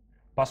Miki,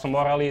 pa smo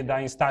morali da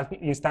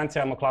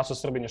instanciramo klasu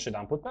Srbin još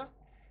jedan puta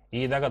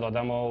i da ga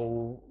dodamo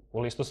u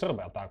listu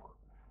Srba, jel' tako?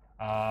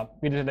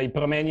 Vidite da i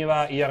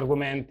promenjiva, i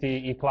argumenti,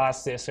 i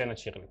klase, sve na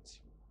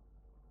ćirilici.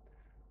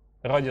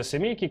 Rodio se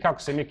Miki,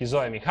 kako se Miki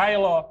zove?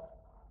 Mihajlo.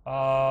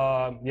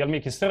 Je li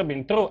Miki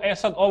Srbin? True. E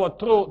sad, ovo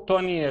true,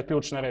 to nije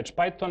ključna reč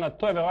Pythona,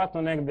 to je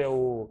verovatno negde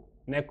u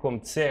nekom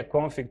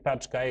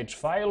c-config.h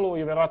failu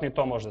i verovatno i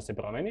to može da se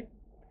promeni.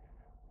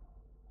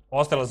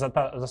 Ostalo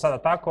za sada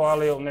tako,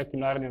 ali u nekim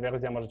narednim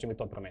verzijama možda ćemo i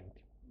to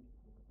promeniti.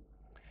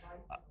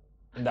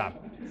 Da.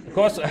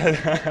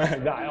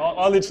 Da,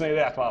 odlična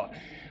ideja, hvala.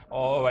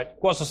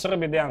 Ko su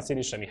Srbi? Dejan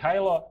Siniša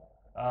Mihajlo.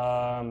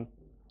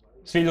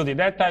 Svi ljudi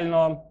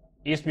detaljno,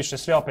 ispiše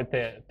sve opet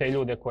te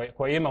ljude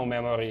koje ima u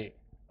memoriji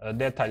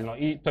detaljno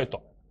i to je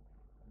to.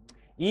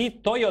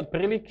 I to je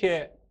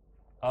otprilike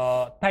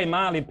taj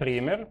mali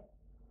primer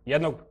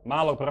jednog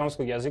malog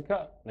programskog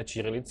jezika na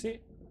ćirilici.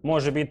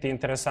 Može biti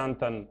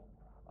interesantan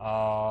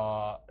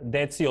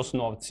deci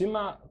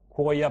osnovcima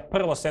koja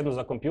prvo sednu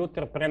za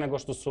kompjuter pre nego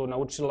što su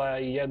naučila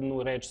i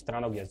jednu reč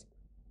stranog jezika.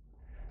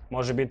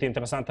 Može biti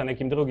interesantan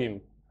nekim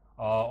drugim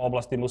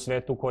oblastima u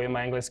svetu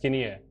kojima engleski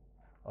nije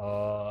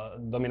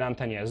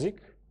dominantan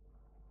jezik.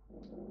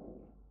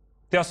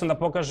 Hteo sam da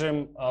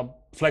pokažem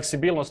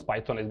fleksibilnost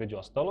Pythona između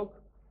ostalog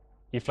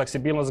i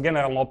fleksibilnost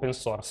generalno open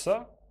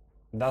source-a,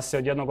 da se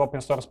od jednog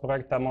open source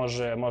projekta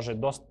može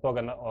dosta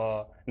toga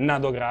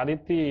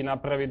nadograditi i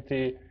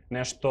napraviti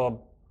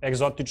nešto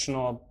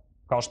egzotično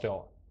kao što je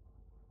ovo.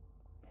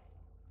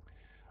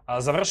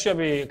 Završio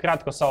bi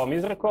kratko sa ovom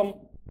izrekom.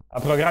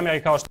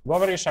 Programiraj kao što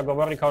govoriš, a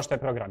govori kao što je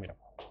programiran.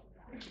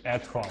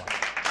 Eto, hvala.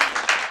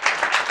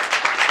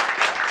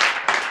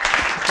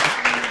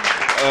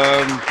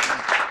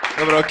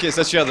 Dobro, okej,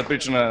 sad ću ja da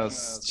pričam na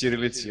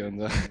ćirilici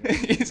onda.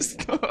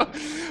 Isto.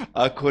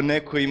 Ako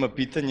neko ima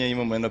pitanje,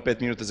 imamo jedno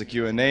 5 minuta za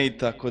Q&A,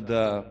 tako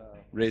da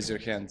raise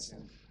your hands.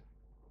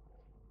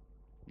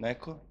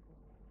 Neko?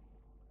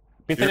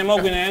 Pitanje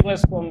mogu i na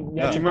engleskom,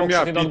 ja ću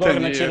pokušati da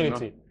odgovorim na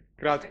ćirilici.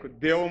 Kratko,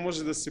 gde ovo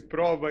može da se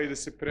proba i da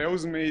se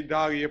preuzme i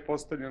da li je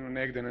postavljeno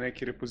negde na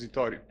neki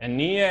repozitorij?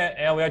 Nije,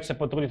 evo ja ću se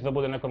potruditi da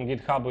bude na nekom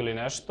GitHubu ili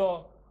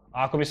nešto.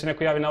 Ako mi se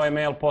neko javi na ovaj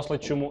mail,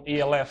 poslaću mu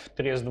ELF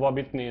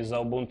 32-bitni za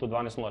Ubuntu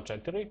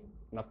 12.04,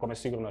 na kome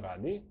sigurno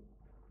radi.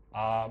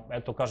 A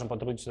eto, kažem,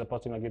 potrudit ću se da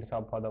postavim na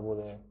GitHub pa da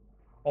bude...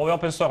 Ovo je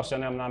open source, ja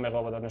nemam namjer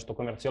ovo da nešto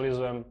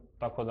komercijalizujem,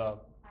 tako da...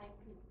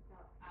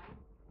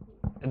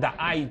 Da,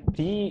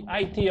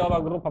 IT je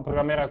ova grupa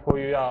programera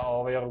koju ja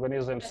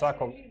organizujem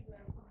svakog...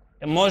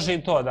 Može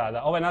i to,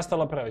 da. Ovo je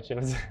nastalo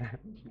prevečer.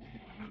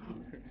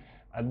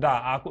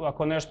 Da,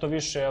 ako nešto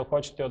više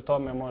hoćete o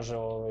tome, može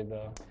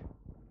da...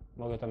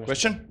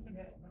 Question?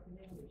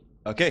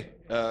 Okay.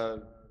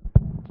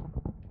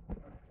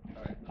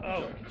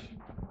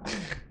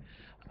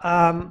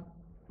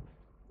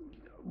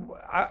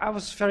 I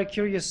was very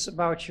curious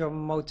about your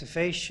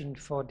motivation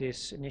for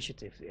this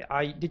initiative.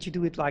 Did you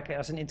do it like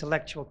as an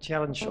intellectual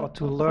challenge or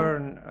to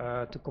learn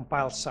to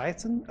compile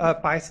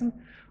Python,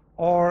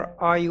 or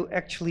are you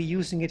actually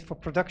using it for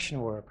production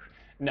work?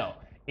 No,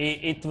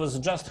 it was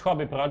just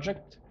hobby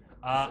project.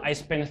 I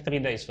spent 3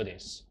 days for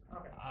this.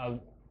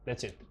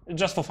 That's it,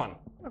 just for fun.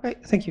 Okay,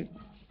 thank you.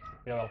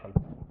 You're welcome.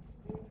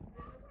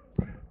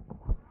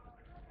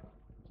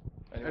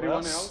 Anyone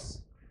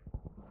else?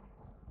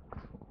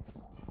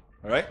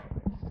 All right.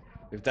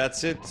 If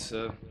that's it,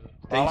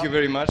 thank you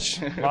very much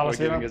for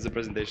giving us the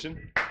presentation.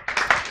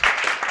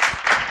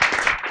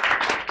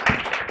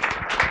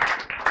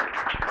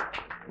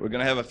 We're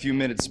going to have a few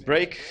minutes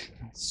break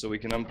so we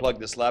can unplug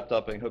this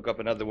laptop and hook up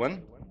another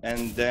one.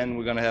 And then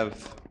we're going to have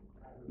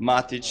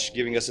Matić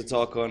giving us a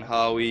talk on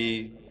how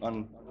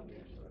on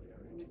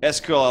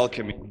SQL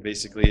Alchemy,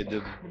 basically,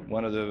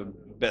 one of the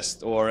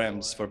best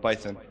ORMs for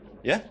Python.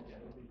 Yeah?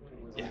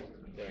 Yeah,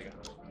 there we go.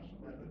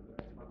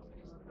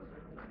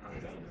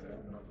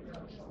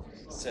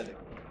 Sedi.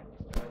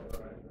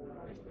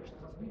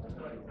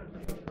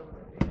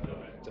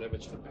 Treba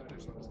će.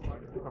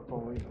 Kako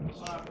ovo ide?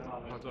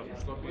 Pa da,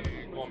 što bi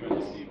gomel? Tu.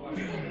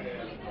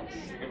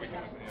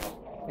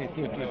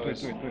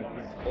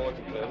 Ovo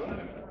ti treba?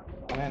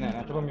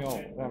 Ne treba mi ovo.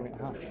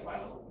 Aha.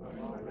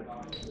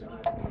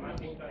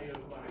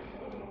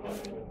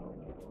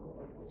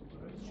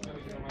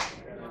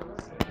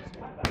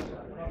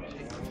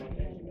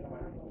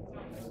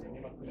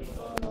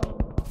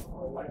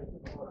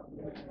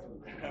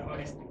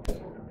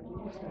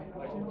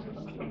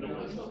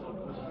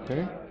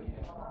 Okay.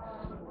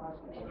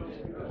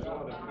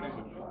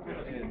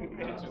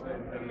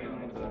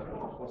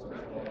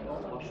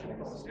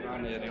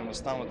 Jer je ono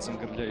stalno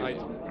cingrljaju. Ajde.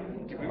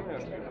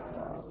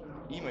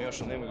 Ima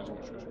još, ali nema da ću.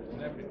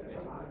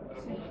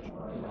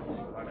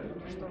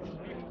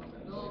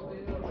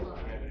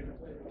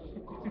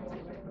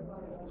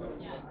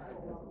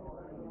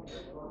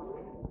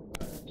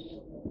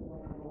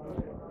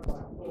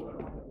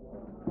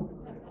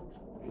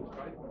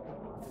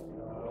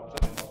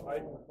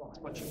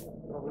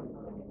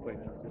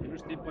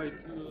 Imaš ti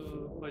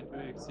Python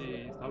exe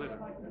instaliran?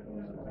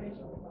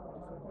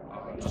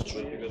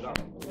 Čuj ga da.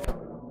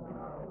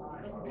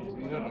 Iz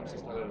binarnog se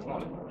stavlja,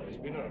 znam. Iz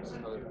binarnog se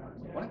stavlja.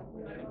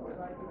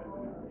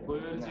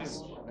 Koje verzije?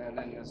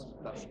 Ne, nisu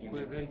tačno.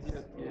 Koje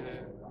verzija ti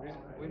je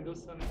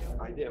Windowsa?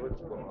 Ajde, evo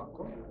ti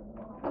ovako.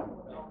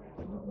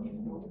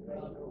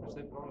 Šta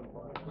je problem?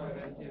 Koje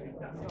verzije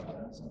Windowsa?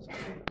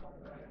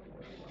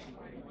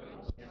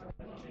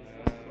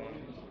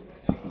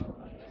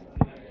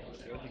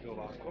 Odi ga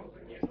ovako.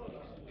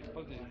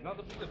 Pazi, zna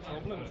da bude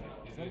problem.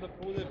 Znam da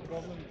bude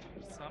problem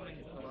same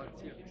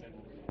instalacije.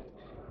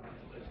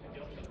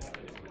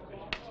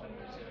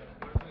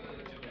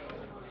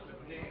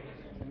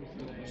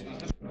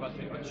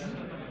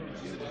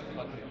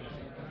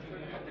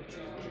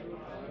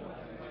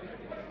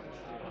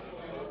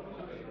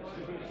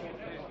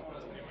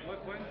 Moje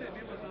poenta je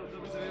bilo da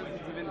bude vezan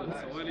za Windows,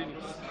 ovo je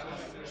Linux.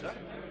 Šta?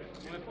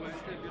 Moje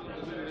poenta je bilo da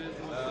bude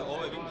vezan za...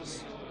 Ovo je Windows.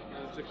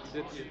 Čekaj,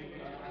 gde ti je?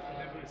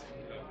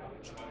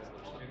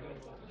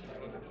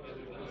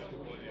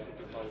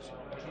 Pauza.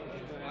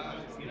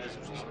 Ne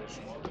znam što se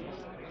dešava.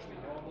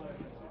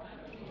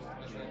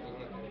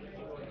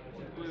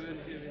 Koje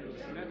verzije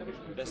Windows? Ne možeš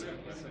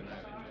konfigurirati sve.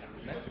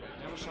 Ne?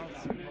 Nema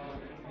šanse.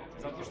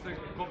 Zato što je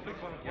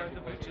komplikovana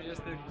poenta priče,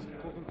 jeste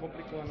koliko je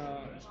komplikovana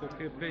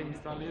što je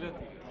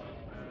preinstalirati.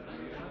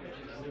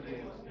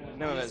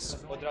 Nema veze,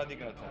 odradi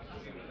ga na tamo.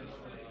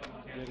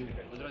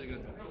 Odradi ga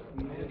na tamo.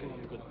 Nije to vam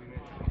kod.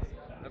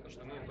 Zato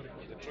što nije prvi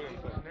kod, da čujem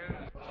to.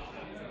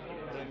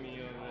 Daj mi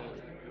ovo,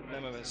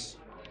 nema veze.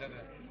 Da.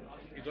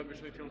 I dobiješ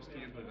ovaj filmski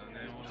izgled, a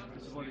ne ono da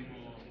se volimo...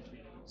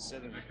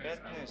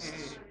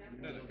 7:15.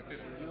 Da,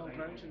 kapiram. Imamo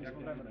ograničeni smo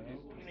vremena, ne?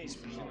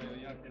 Nismo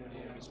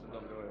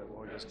dobro,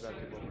 ovo je skrati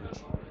bolje.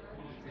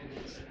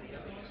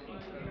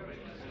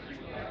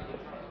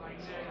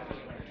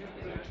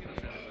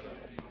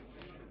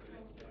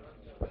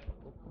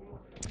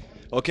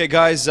 Okay,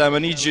 guys, I'm gonna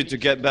need you to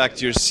get back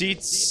to your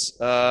seats,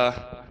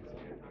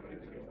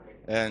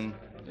 and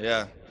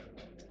yeah,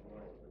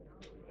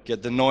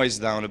 get the noise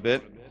down a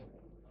bit.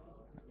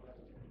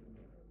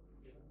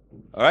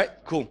 All right,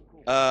 cool.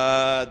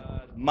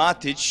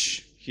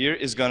 Matić here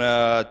is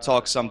gonna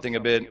talk something a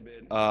bit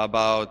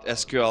about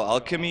SQL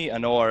alchemy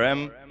and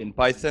ORM in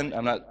Python.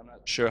 I'm not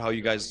sure how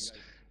you guys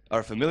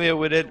are familiar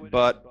with it,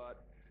 but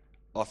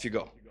off you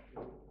go.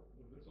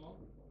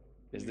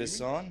 Is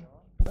this on?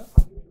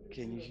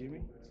 Can you hear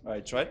me? All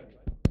right, try it.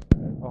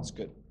 That's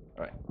good.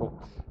 All right. Cool.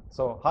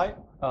 So hi,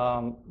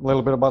 a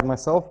little bit about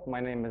myself. My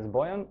name is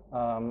Bojan.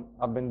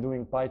 I've been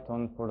doing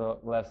Python for the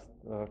last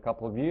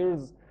couple of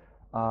years.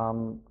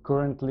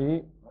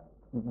 Currently,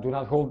 do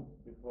not hold.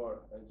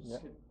 Before,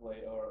 just hit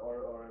play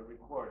or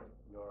record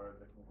your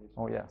documentation.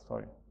 Oh yeah,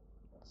 sorry.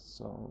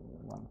 So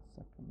 1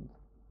 second.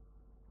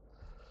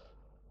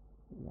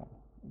 Yeah.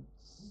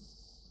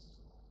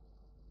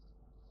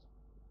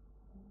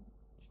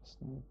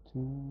 Just need to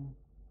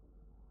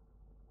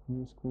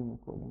new screen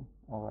recording.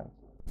 All right.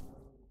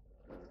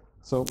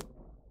 So,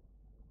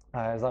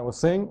 as I was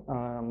saying,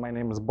 my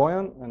name is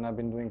Bojan, and I've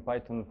been doing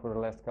Python for the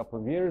last couple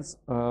of years.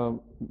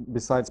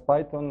 Besides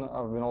Python,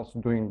 I've been also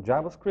doing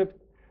JavaScript,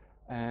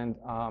 and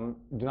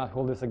do not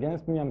hold this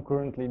against me. I'm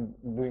currently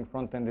doing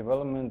front-end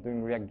development,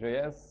 doing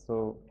React.js,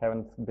 so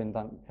haven't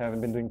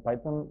been doing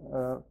Python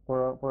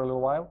for a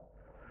little while.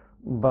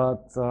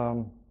 But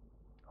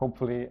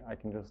hopefully, I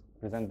can just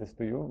present this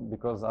to you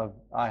because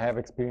I have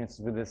experience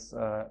with this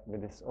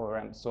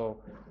ORM. So.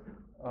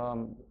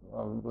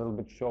 A little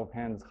bit show of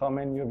hands. How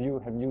many of you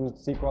have used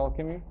SQL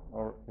Alchemy,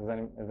 or is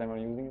anyone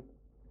using it?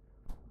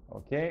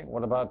 Okay.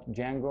 What about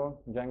Django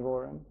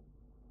ORM?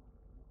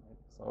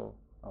 So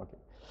okay.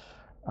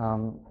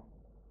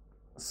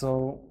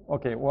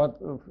 Okay.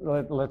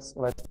 Let's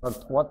start.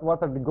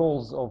 What are the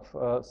goals of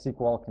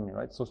SQL Alchemy,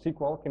 right? So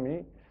SQL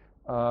Alchemy,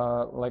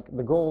 like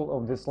the goal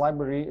of this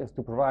library is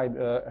to provide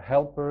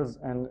helpers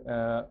and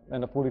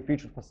a fully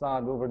featured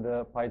facade over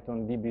the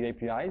Python DB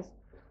APIs.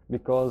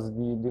 Because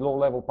the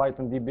low-level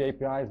Python DB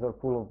APIs are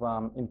full of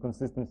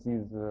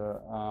inconsistencies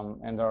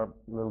and are a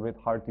little bit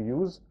hard to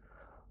use.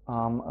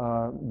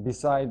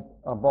 Beside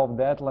above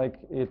that, like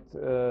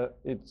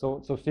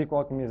so SQL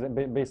Alchemy is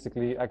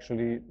basically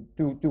actually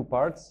two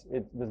parts.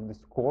 It's the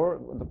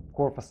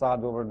core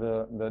facade over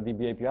the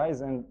DB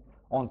APIs, and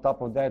on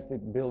top of that,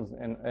 it builds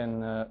an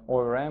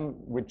ORM,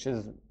 which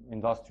is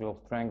industrial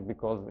strength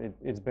because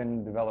it's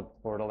been developed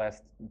for the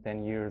last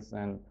 10 years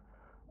and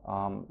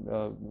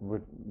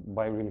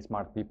by really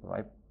smart people,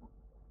 right?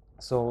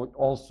 So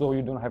also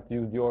you don't have to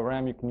use the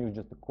ORM, you can use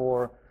just the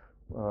core,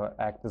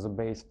 act as a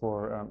base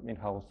for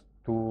in-house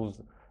tools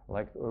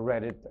like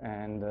Reddit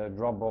and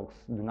Dropbox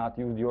do not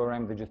use the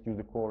ORM, they just use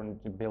the core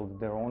and build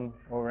their own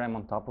ORM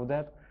on top of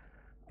that.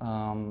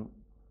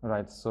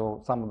 Right,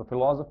 so some of the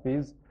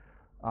philosophies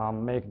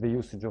make the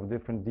usage of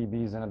different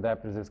DBs and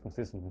adapters as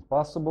consistent as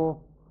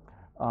possible.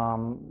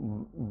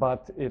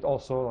 but it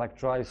also like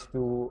tries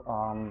to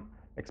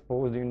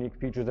expose the unique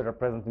features that are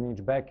present in each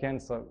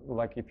backend. So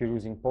like if you're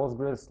using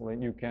Postgres,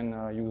 like you can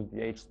use the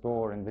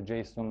HStore and the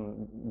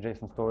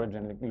JSON storage,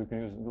 and you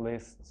can use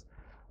lists,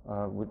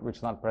 which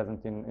is not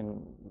present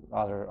in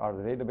other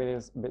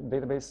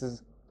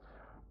databases.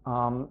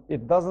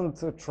 It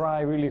doesn't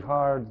try really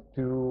hard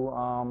to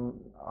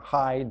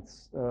hide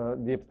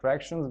the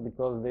abstractions,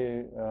 because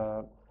they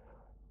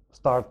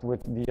start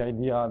with the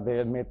idea, they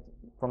admit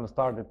from the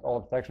start that all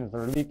abstractions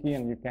are leaky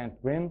and you can't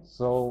win,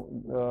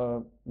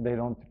 so they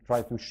don't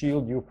try to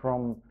shield you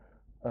from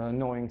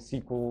knowing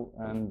SQL,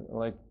 and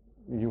like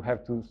you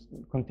have to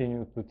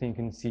continue to think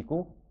in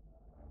SQL.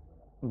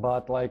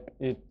 But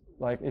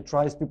it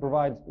tries to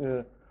provide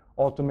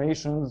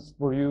automations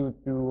for you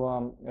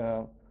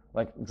to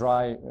like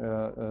dry.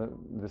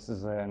 This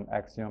is an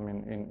axiom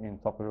in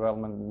software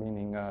development,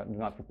 meaning do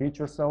not repeat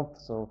yourself.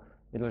 So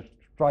it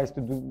tries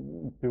to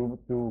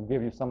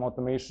give you some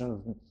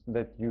automations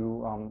that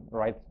you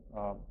write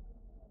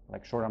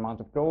like short amount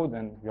of code,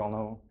 and you all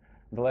know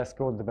the less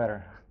code the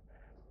better.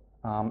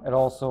 It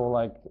also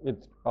like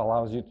it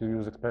allows you to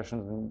use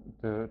expressions and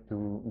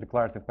to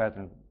declarative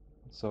patterns.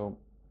 So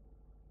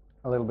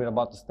a little bit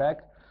about the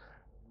stack.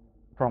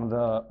 From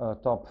the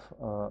top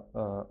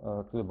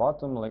to the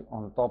bottom, like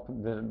on the top,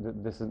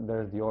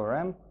 there's the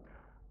ORM.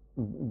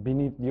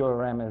 Beneath the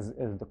ORM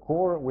is the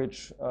core,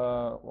 which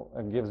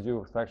gives you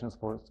abstractions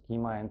for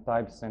schema and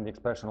types and the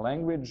expression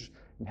language.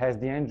 It has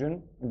the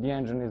engine. The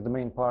engine is the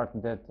main part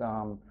that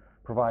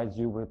provides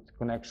you with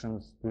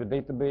connections to the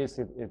database.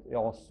 It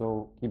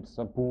also keeps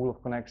a pool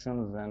of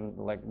connections and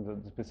like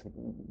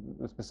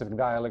the specific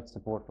dialects,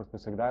 support for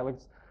specific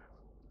dialects.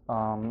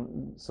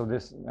 So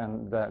this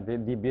and the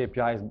DB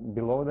API is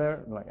below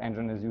there. Like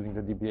engine is using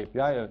the DB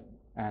API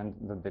and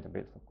the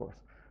database, of course.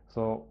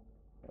 So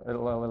a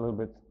little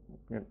bit,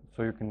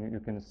 so you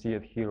can see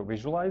it here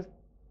visualized.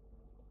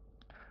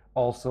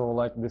 Also,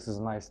 like this is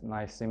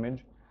nice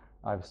image.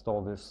 I've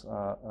stole this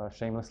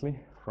shamelessly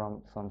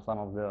from some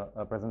of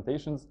the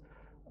presentations.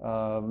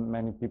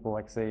 Many people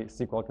like say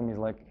SQL Alchemy is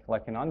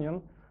like an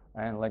onion.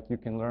 And like you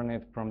can learn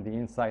it from the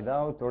inside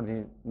out or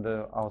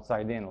the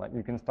outside in. Like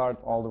you can start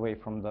all the way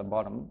from the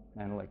bottom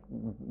and like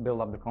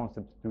build up the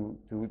concepts to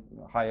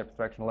high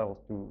abstraction levels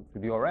to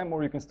the ORM,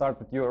 or you can start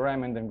with the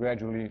ORM and then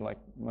gradually like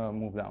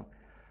move down.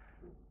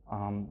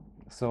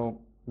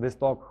 So this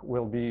talk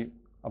will be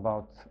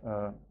about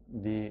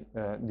the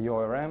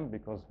ORM,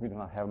 because we do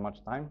not have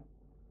much time,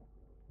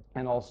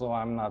 and also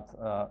I'm not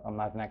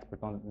an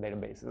expert on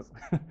databases.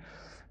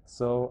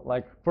 So,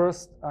 like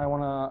first, I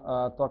want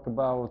to talk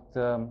about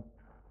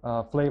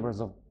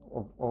flavors of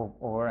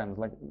ORMs.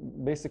 Like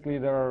basically,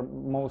 there are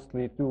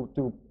mostly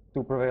two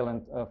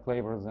prevalent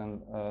flavors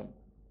and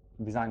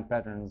design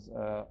patterns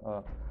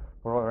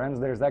for ORMs.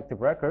 There's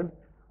active record.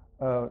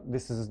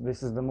 This is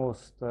the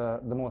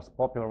most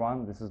popular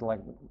one. This is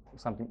like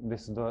something.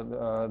 This is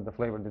the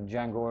flavor that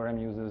Django ORM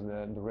uses.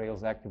 The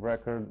Rails active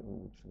record,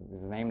 which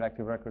is named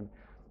active record,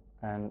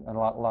 and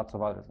lots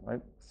of others.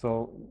 Right.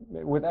 So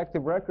with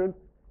active record,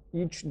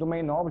 each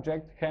domain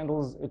object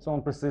handles its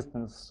own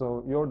persistence.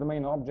 So your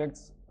domain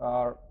objects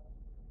are,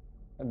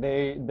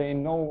 they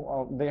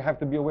know, they have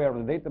to be aware of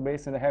the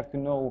database, and they have to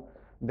know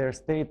their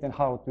state and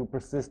how to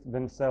persist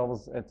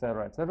themselves,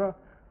 etc., etc.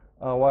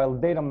 While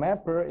data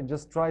mapper, it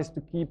just tries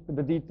to keep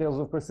the details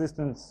of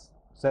persistence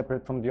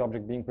separate from the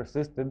object being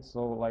persisted.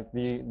 So like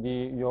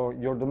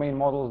your domain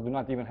models do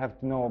not even have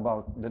to know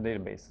about the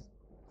database.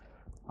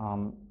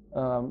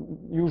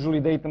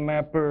 Usually data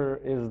mapper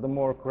is the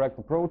more correct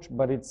approach,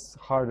 but it's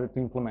harder to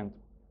implement,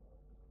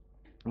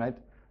 right?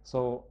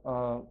 So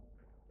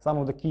some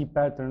of the key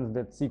patterns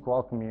that SQL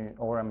Alchemy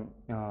ORM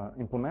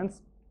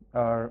implements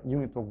are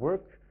unit of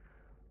work,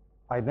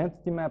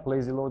 identity map,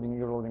 lazy loading,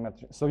 ear loading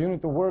method. So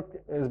unit of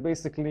work is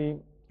basically,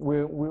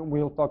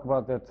 we'll talk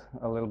about that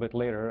a little bit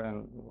later,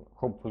 and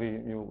hopefully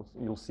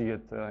you'll see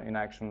it in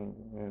action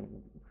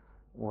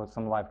with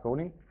some live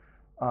coding.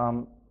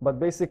 But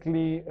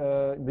basically,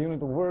 the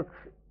unit of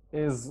work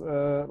is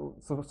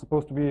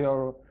supposed to be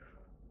a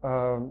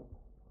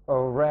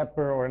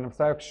wrapper or an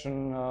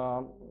abstraction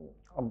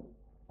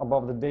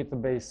above the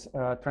database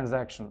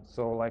transaction.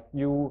 So, like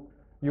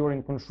you're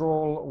in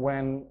control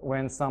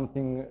when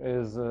something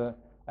is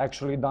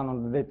actually done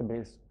on the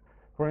database.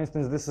 For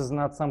instance, this is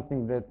not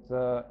something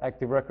that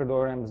active record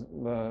ORMs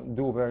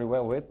do very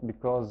well with,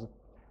 because,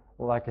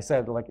 like I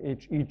said, like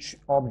each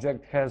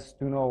object has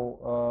to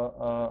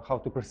know how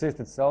to persist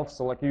itself.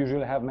 So like you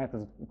usually have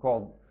methods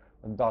called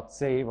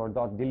 .save or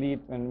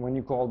 .delete, and when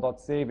you call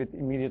 .save, it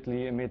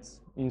immediately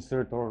emits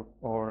insert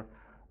or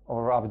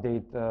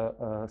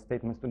update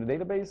statements to the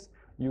database.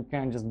 You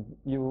can just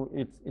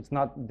it's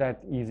not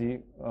that easy.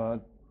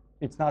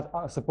 It's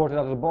not supported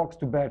out of the box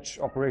to batch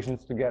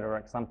operations together.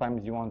 Like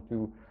sometimes you want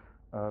to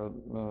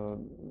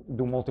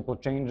do multiple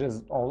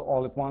changes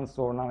all at once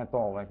or none at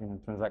all, like in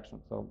a transaction.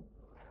 So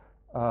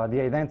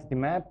the identity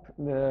map,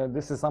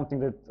 this is something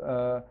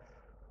that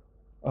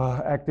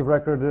active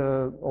record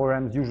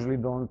ORMs usually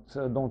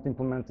don't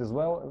implement as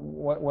well.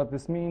 What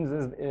this means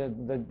is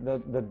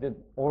that the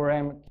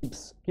ORM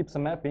keeps a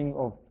mapping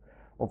of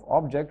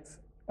objects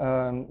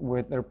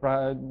with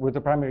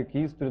the primary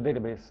keys to the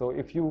database. So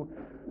if you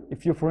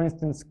for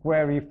instance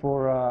query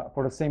for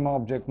the same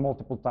object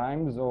multiple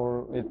times,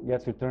 or it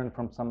gets returned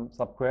from some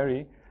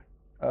subquery,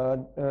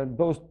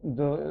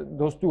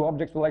 those two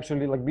objects will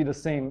actually like be the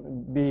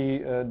same.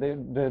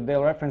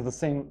 They'll reference the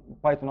same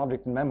Python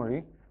object in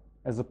memory,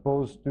 as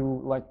opposed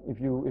to like if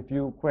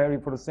you query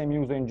for the same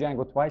user in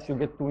Django twice, you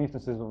get two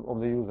instances of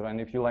the user, and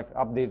if you like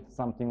update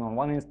something on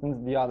one instance,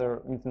 the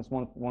other instance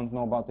won't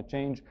know about the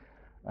change,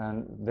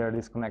 and they're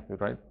disconnected,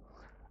 right?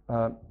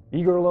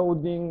 Eager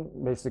loading,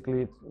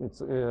 basically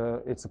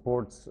it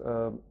supports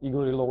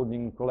eagerly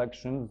loading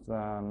collections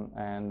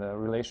and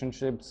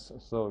relationships.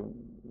 So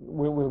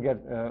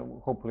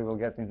hopefully we'll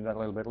get into that a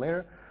little bit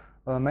later.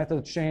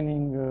 Method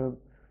chaining,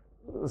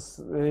 this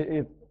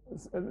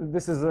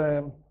is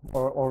a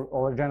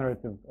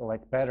generative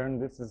like pattern.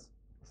 This is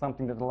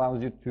something that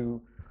allows you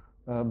to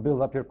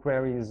build up your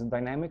queries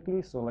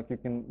dynamically. So like you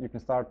can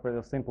start with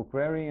a simple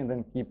query and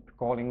then keep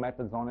calling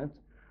methods on it,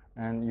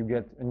 and you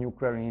get a new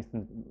query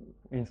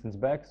instance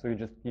back. So you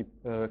just keep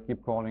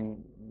calling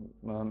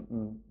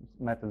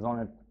methods on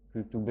it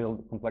to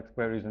build complex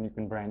queries, and you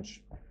can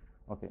branch.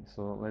 Okay,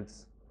 so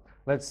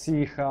let's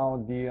see how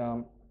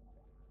the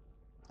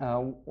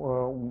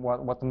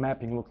what the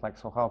mapping looks like.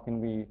 So how can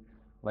we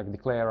like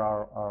declare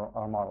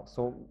our model?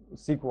 So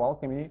SQL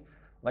Alchemy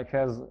like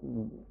has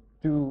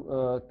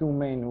two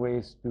main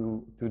ways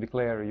to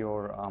declare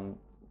your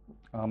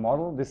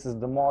model. This is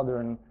the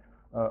modern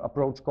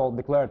approach called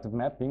declarative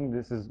mapping.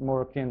 This is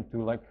more akin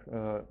to like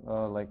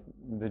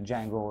the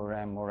Django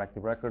ORM or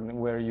Active Record,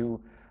 where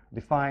you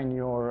define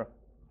your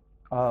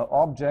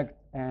object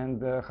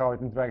and how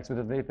it interacts with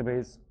the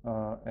database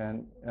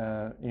and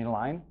in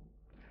line.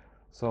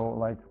 So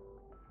like,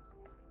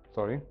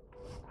 sorry.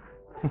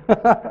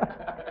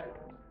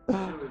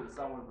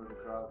 Someone for the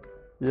crowd.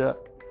 Yeah.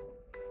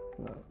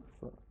 No,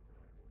 so.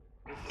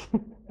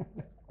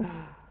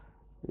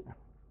 Yeah,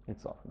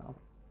 it's off now.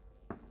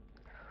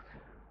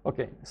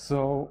 Okay,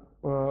 so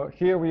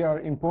here we are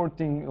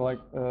importing like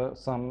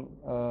some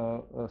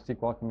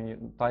SQL Alchemy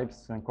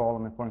types and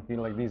column and foreign key.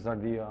 Like these are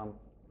the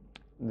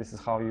this is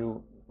how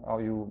you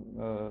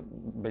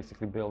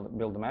basically build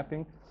the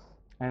mapping.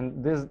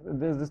 And this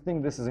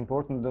is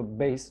important. The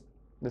base.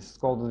 This is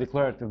called the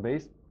declarative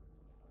base.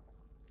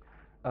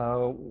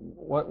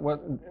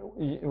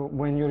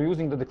 When you're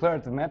using the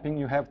declarative mapping,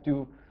 you have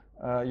to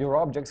your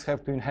objects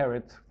have to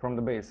inherit from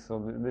the base. So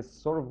this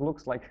sort of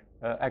looks like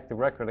active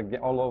record again,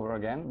 all over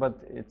again,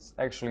 but it's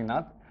actually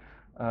not.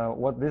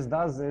 What this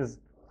does is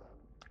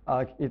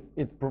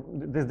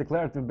this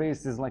declarative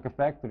base is like a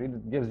factory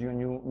that gives you a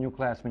new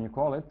class when you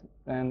call it,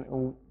 and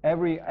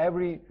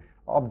every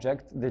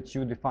object that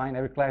you define,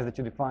 every class that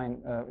you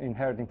define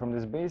inheriting from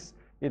this base,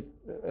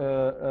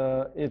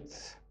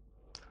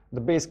 the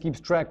base keeps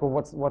track of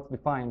what's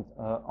defined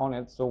on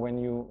it. So when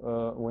you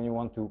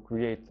want to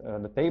create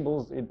the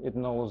tables, it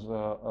knows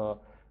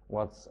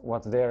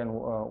what's there and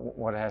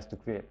what it has to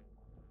create.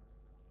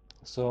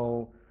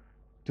 So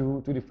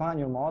to define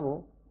your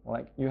model,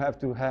 like you have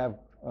to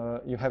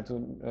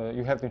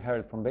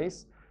inherit from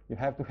base. You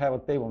have to have a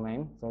table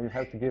name, so you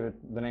have to give it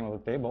the name of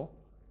the table,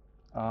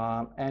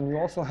 and you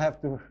also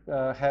have to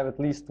have at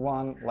least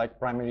one like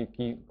primary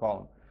key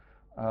column.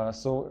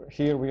 So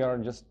here we are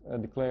just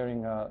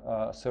declaring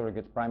a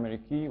surrogate primary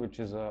key, which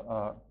is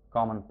a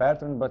common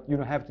pattern, but you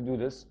don't have to do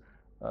this.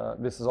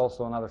 This is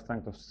also another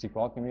strength of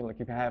SQL Alchemy. Like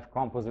you can have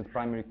composite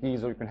primary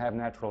keys, or you can have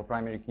natural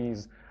primary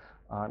keys.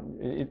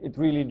 It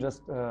really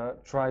just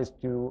tries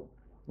to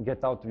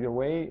get out of your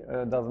way,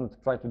 doesn't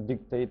try to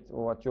dictate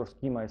what your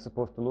schema is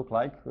supposed to look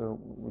like,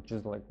 which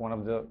is like one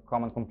of the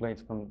common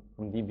complaints from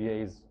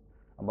DBAs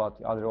about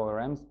the other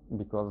ORMs,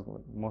 because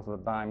most of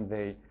the time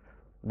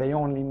they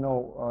only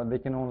know, they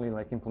can only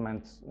like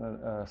implement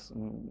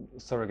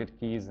surrogate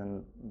keys,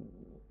 and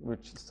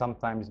which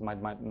sometimes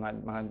might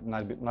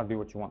not be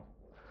what you want.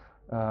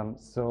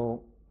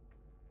 So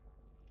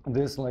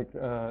this like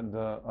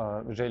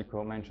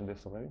Željko mentioned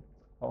this already.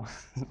 Oh,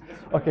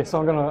 okay. So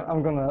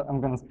I'm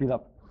gonna speed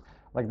up.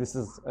 Like this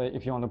is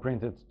if you want to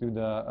print it to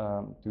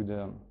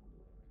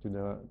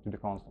the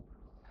console.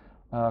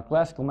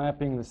 Classical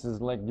mapping, this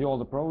is like the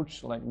old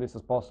approach. Like this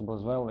is possible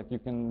as well. Like you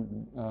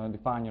can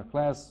define your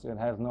class. It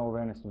has no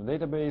awareness to the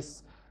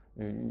database.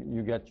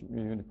 You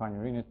define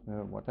your init,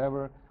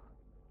 whatever,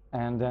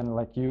 and then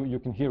like you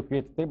can here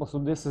create a table. So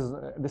this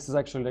is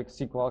actually like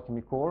SQL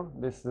Alchemy core.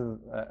 This is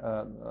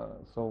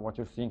so what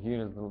you're seeing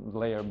here is the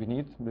layer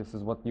beneath. This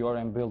is what the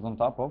ORM builds on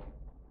top of.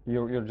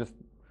 You're just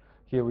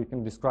here we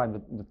can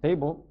describe the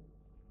table,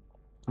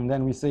 and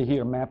then we say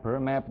here map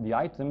the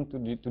item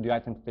to the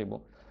items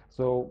table.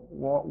 So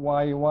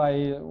why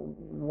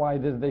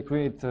did they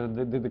create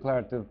the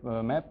declarative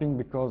mapping?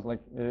 Because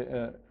like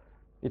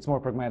it's more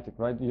pragmatic,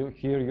 right?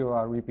 Here you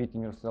are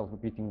repeating yourself,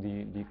 repeating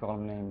the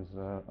column names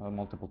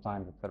multiple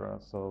times, etc.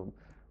 So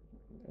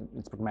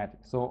it's pragmatic.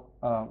 So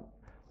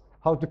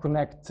how to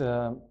connect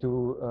to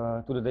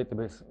the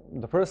database.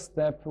 The first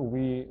step,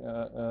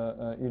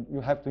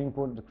 you have to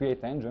import the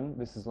create engine.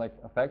 This is like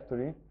a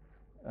factory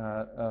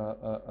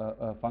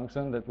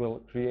function that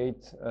will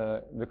create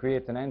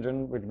an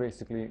engine, which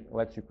basically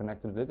lets you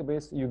connect to the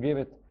database. You give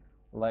it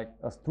like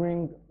a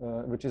string,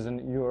 which is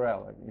an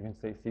URL. Like you can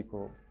say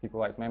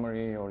SQLite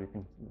memory, or you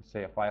can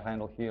say a file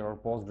handle here, or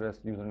Postgres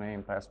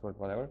username, password,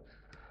 whatever.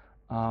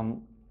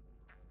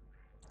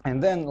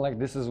 And then, like,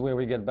 this is where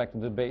we get back to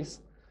the base.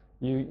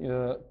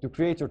 To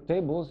create your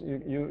tables,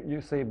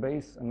 you say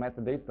base and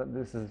metadata.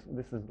 This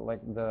is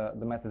like the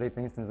metadata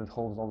instance that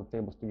holds all the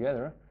tables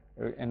together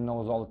and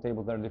knows all the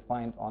tables that are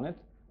defined on it.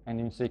 And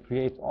you say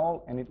create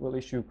all, and it will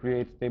issue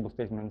create table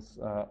statements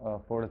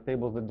for the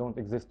tables that don't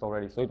exist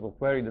already. So it will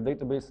query the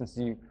database and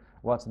see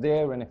what's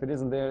there, and if it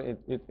isn't there,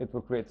 it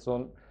will create.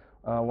 So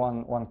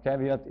one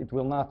caveat: it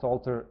will not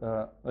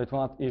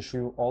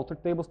issue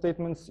altered table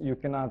statements. You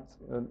cannot,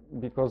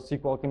 because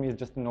SQL Alchemy is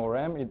just an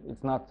ORM.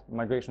 It's not a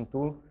migration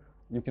tool.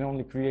 You can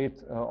only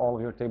create all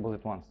of your tables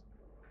at once.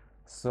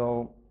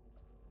 So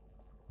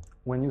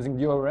when using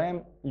the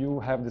ORM, you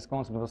have this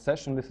concept of a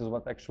session. This is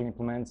what actually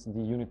implements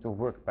the unit of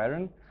work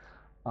pattern,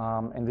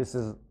 and this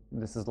is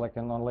like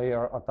a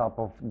non-layer on top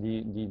of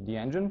the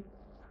engine.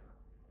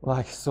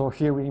 Like, so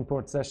here we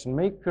import session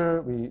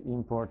maker, we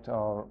import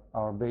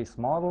our base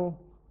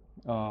model.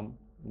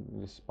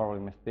 This is probably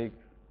a mistake.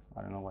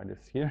 I don't know why this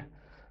is here.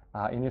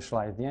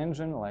 Initialize the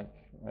engine, like,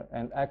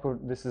 and echo.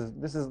 This is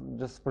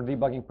just for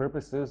debugging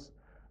purposes.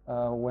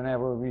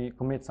 Whenever we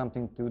commit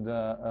something to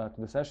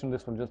the session,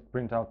 this will just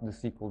print out the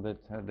SQL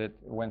that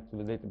went to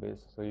the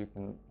database, so you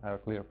can have a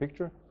clear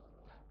picture.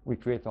 We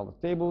create all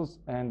the tables,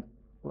 and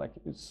like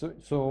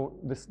so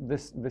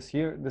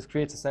this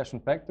creates a session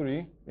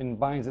factory and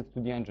binds it to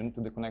the engine, to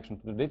the connection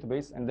to the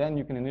database, and then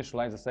you can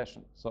initialize a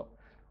session. So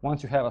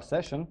once you have a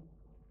session,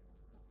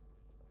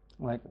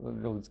 like,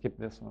 we'll skip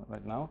this one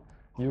right now,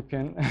 you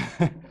can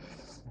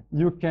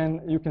you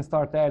can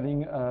start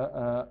adding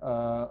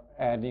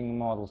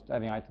models,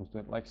 adding items to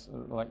it. Like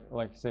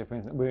say for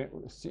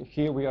instance,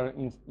 here we are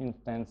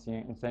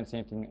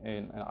instantiating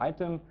an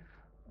item,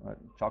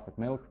 chocolate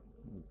milk,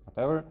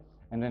 whatever.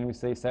 And then we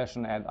say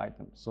session add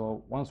item.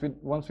 So once we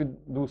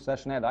do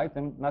session add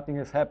item, nothing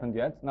has happened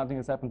yet. Nothing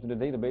has happened to the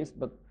database,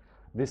 but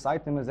this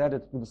item is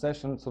added to the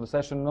session. So the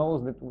session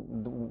knows that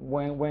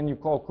when you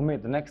call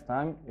commit the next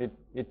time,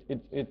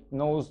 it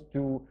knows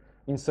to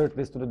insert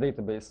this to the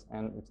database.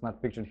 And it's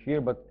not pictured here,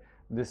 but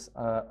this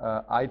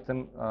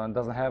item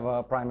doesn't have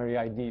a primary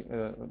ID,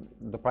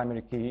 the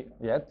primary key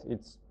yet.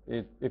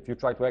 If you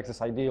try to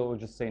access ID, it will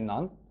just say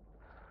none.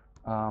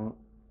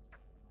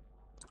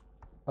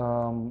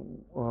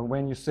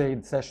 When you say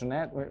session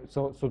add,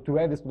 so to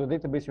add this to the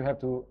database, you have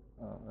to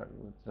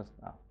just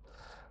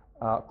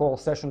call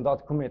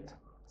session.commit.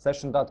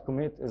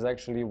 Session.commit is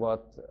actually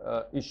what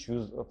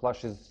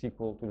flushes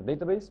SQL to the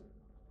database.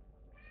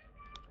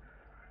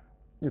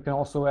 You can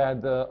also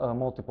add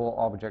multiple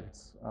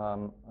objects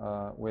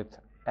with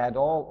add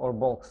all or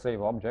bulk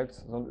save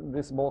objects. So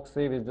this bulk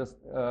save is just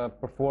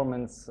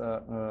performance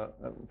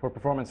for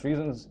performance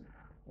reasons.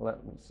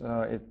 Let's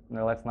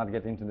not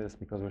get into this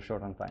because we're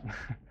short on time.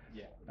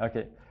 Yeah.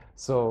 Okay.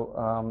 So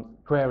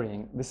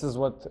querying. This is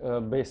what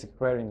basic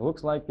querying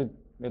looks like.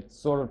 It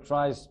sort of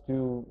tries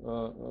to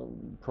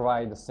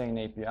provide the same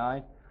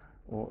API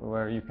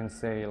where you can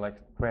say like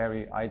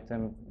query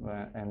item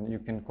and you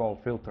can call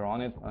filter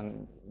on it,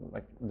 and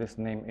like this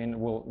name in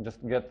will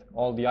just get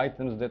all the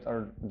items that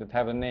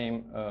have a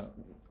name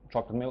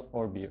chocolate milk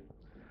or beer,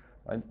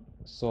 right?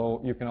 So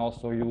you can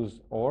also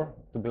use OR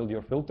to build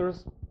your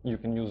filters. You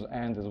can use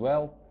AND as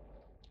well.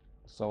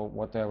 So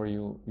whatever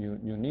you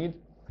need.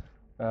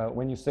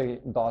 When you say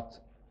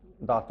dot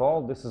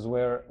all, this is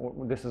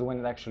when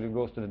it actually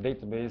goes to the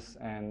database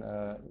and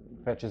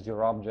fetches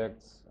your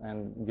objects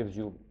and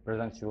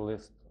presents you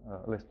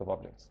a list of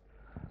objects.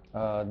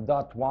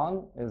 Dot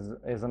one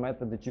is a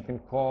method that you can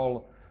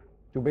call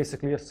to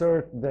basically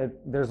assert that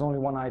there's only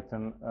one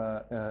item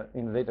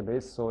in the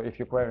database. So if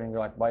you're querying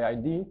like by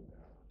ID,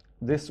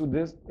 this will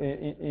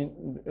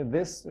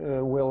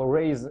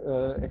raise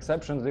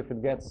exceptions if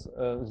it gets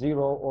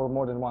 0 or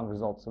more than 1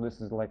 result. So this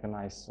is like a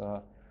nice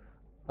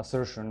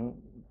assertion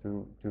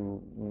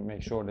to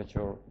make sure that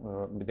your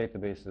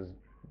database is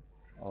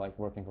like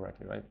working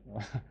correctly, right?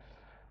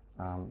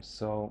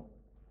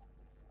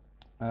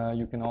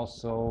 You can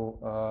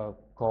also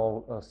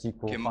call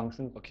SQL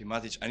functions. Okay,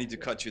 Matić, I need to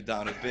cut you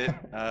down a bit.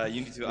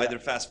 You need to either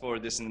fast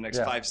forward this in the next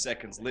 5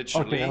 seconds,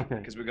 literally,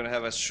 because we're going to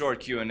have a short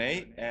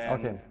Q&A.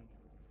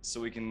 So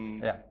we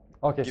can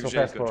give so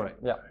fast forward.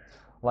 Yeah,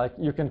 like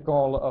you can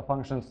call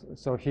functions.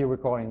 So here we're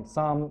calling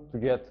sum to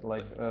get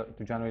like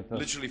to generate.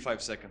 Literally 5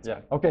 seconds.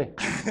 Yeah. Okay.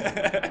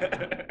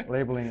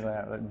 Labeling,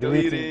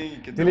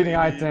 deleting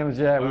items.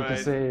 Yeah, we can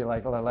say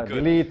like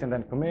delete and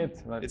then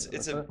commit.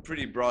 It's a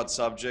pretty broad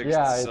subject,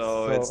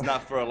 so it's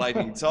not for a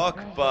lightning talk.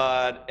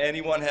 But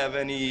anyone have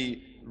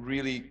any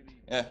really?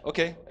 Yeah.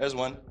 Okay. There's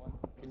one.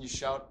 Can you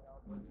shout?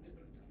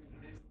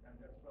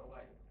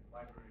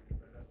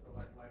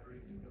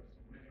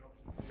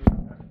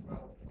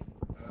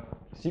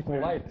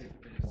 SQLite.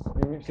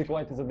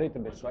 SQLite is a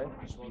database, right?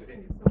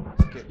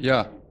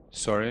 Yeah,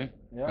 sorry.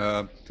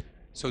 Yeah.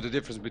 So the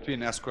difference between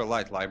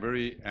SQLite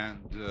library and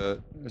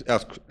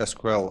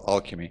SQL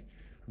Alchemy,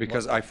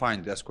 because I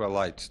find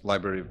SQLite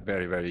library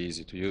very, very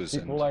easy to use.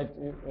 SQLite,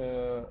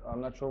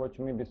 I'm not sure what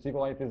you mean, but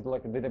SQLite is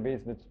like a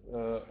database that's...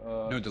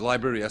 no, the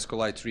library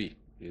SQLite 3.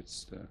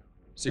 It's the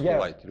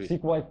SQLite 3.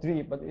 SQLite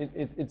 3, but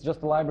it's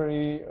just a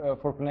library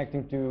for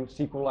connecting to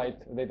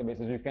SQLite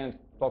databases. You can't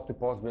talk to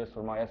Postgres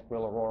or MySQL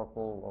or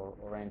Oracle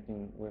or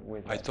anything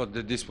with I thought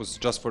that this was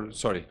just for,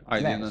 sorry, I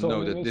No, didn't so-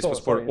 know that this so- was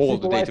for sorry, all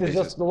the SQLite databases. is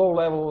just a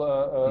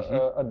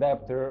low-level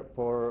adapter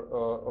for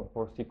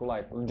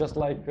SQLite. Just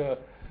like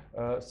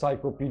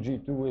Psycho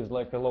PG2 is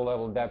like a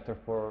low-level adapter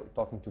for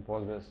talking to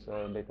Postgres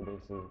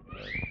databases.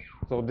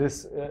 So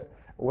this,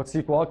 what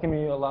SQL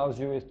Alchemy allows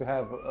you is to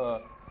have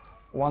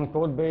one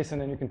code base, and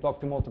then you can talk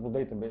to multiple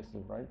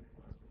databases, right?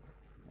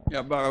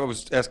 Yeah, but I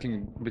was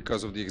asking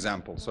because of the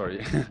example,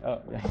 sorry.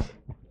 Yeah.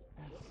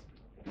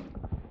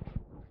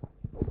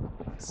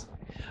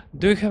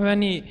 Do you have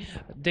any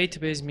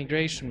database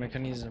migration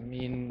mechanism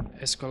in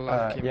SQL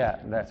Alchemy? Yeah,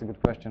 that's a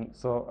good question.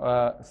 So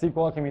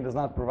SQL Alchemy does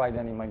not provide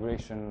any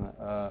migration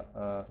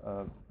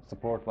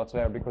support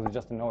whatsoever because it's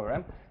just an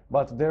ORM.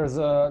 But there's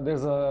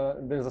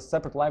a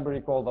separate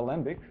library called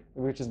Alembic,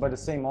 which is by the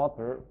same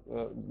author,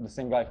 the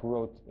same guy who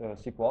wrote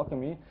SQL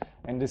Alchemy,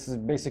 and this is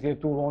basically a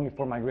tool only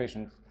for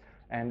migrations,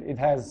 and it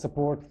has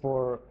support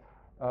for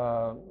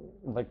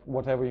like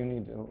whatever you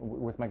need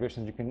with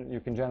migrations. You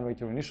can generate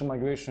your initial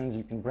migrations.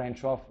 You can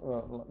branch off,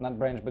 not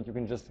branch, but you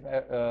can just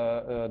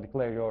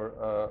declare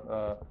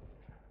your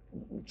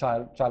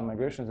child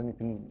migrations, and you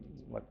can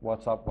like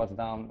what's up, what's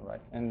down, right?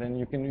 And then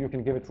you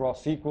can give it raw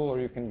SQL, or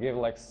you can give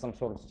like some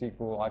sort of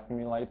SQL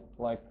Alchemy like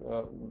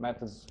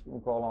methods we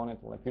call on it.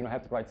 Like you don't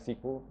have to write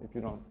SQL if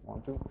you don't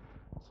want to.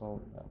 So.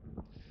 Yeah.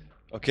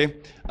 Okay.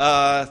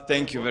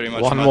 Thank you very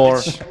much. One more.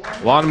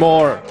 Matić. One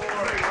more.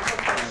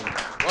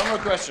 One more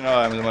question. Oh,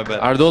 I'm my bad.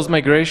 Are those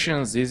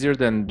migrations easier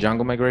than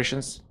Django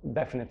migrations?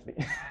 Definitely,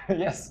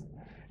 yes.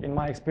 In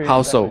my experience,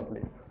 How so?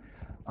 definitely.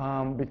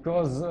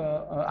 Because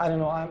I don't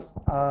know. I'm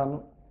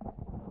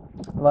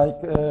like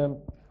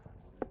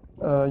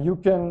you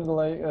can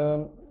like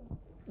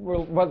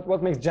well,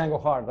 what makes Django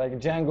hard? Like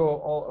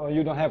Django,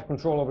 you don't have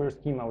control over your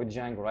schema with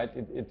Django, right?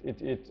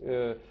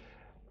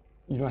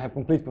 You don't have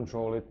complete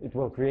control. It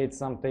will create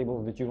some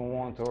tables that you don't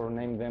want, or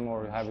name them,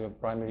 or have a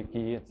primary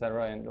key,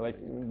 etc. And like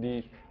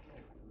the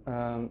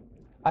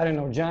I don't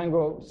know,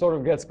 Django sort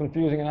of gets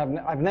confusing, and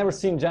I've never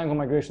seen Django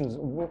migrations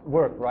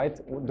work, right?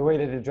 The way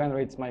that it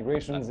generates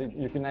migrations,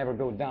 you can never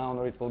go down,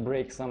 or it will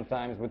break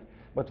sometimes.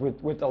 But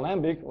with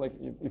Alembic, like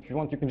if you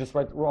want, you can just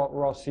write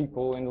raw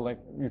SQL, and like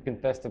you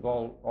can test it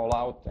all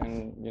out,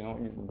 and you know,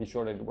 you be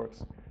sure that it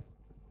works.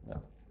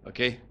 Yeah.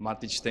 Okay,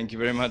 Matić, thank you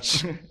very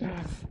much.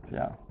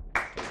 Yeah.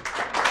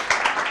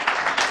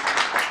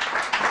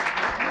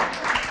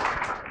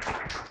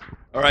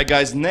 All right,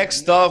 guys,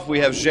 next off we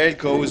have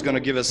Željko, who's going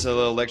to give us a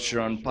little lecture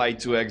on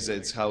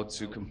Py2exits, how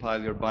to compile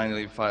your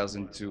binary files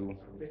into,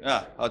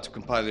 how to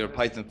compile your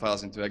Python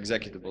files into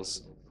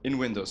executables in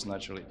Windows,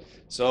 naturally.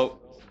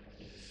 So,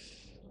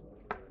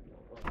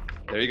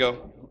 there you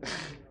go.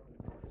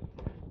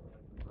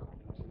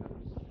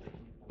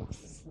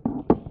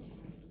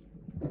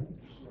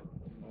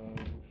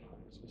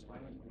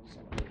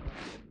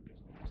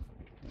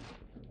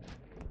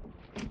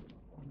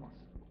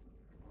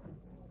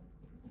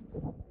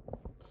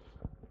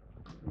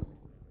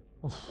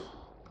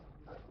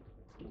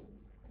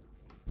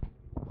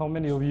 How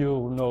many of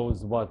you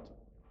knows what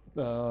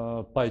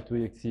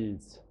Py2exe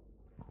is?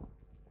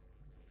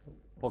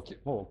 Okay,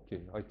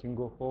 okay, I can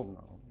go home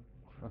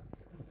now.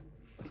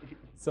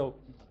 So,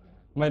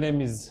 my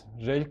name is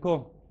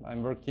Željko.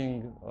 I'm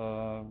working,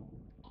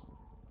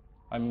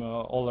 I'm an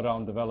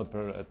all-around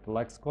developer at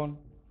Lexicon.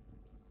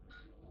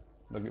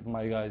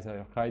 My guys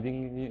are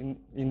hiding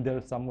in there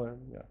somewhere.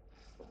 Yeah.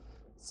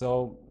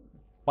 So,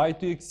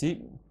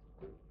 Py2exe,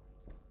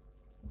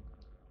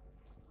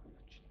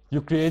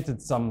 you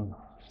created some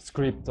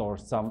script or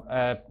some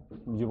app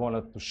you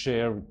wanted to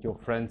share with your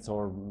friends,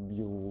 or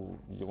you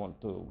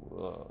want to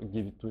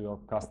give it to your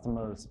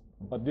customers,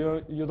 but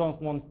you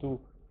don't want to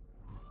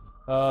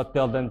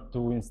tell them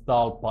to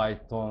install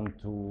Python,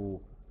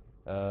 to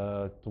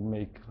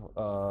make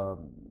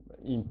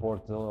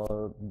import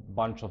a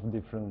bunch of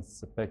different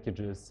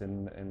packages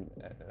and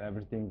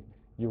everything.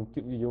 You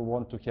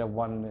want to have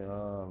one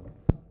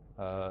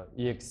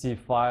exe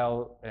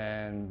file,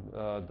 and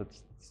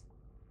that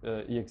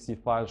exe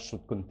file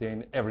should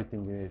contain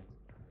everything in it.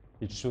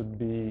 It should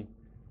be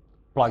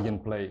plug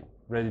and play,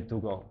 ready to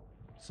go.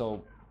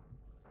 So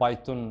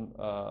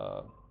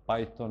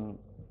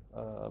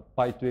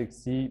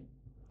Py2exe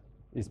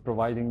is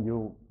providing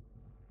you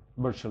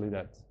virtually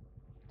that.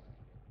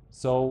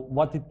 So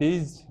what it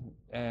is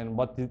and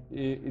what it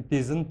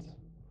isn't,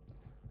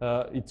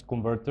 it's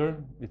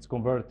converter. It's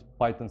convert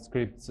Python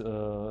scripts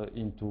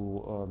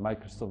into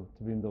Microsoft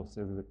Windows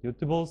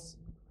executables.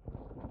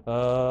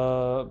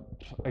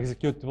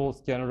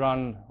 Executables can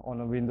run on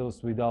a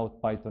Windows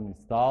without Python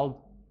installed.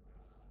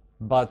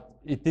 but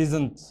it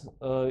isn't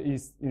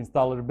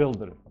installer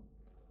builder.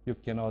 You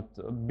cannot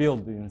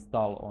build the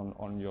install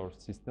on your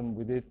system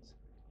with it.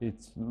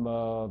 It's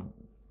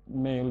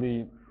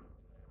mainly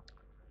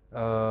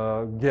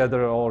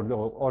gather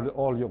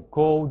all your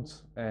code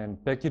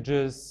and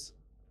packages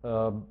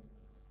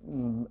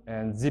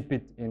and zip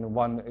it in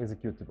one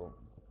executable,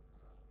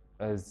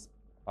 as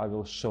I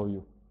will show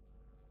you.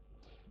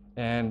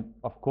 And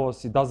of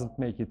course, it doesn't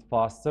make it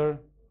faster,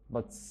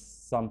 but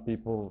some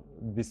people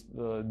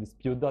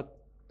dispute that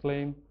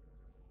claim.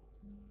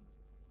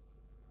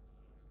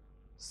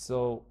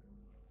 So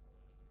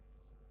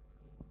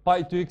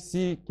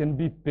Py2xe can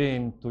be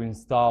pain to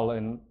install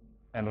and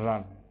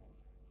run.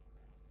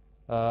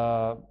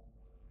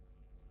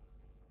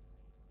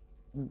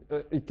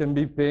 It can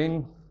be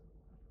pain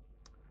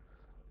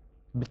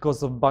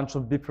because of a bunch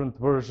of different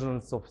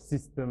versions of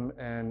system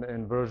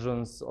and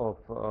versions of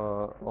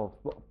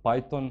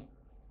Python,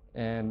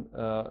 and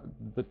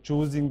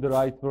choosing the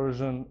right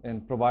version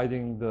and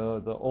providing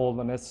all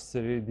the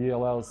necessary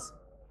DLLs.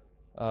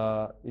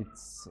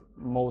 It's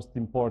most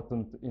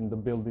important in the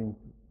building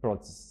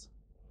process.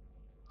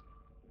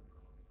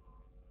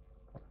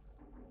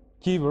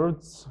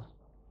 Keywords,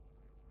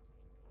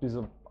 these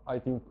are, I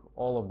think,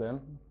 all of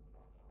them.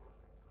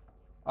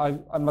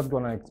 I'm not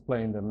going to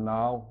explain them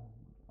now.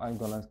 I'm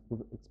going to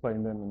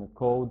explain them in the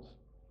code.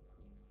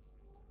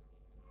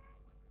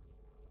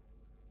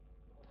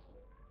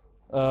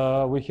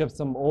 We have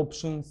some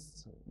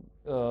options.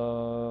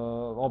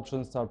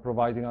 Options are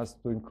providing us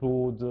to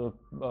include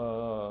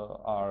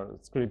our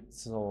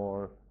scripts,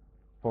 or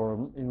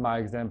in my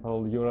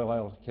example,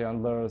 URL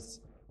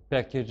handlers,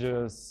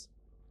 packages,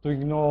 to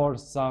ignore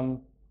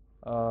some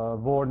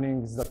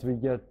warnings that we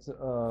get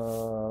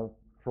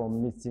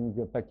from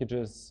missing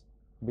packages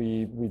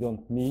we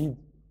don't need.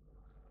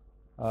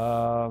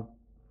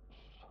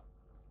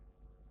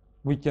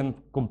 We can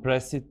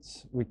compress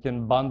it, we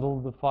can bundle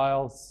the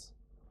files,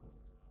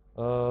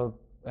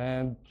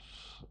 and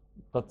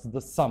that's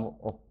the sum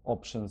of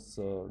options.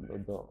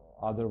 The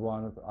other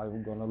one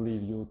I'm gonna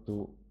leave you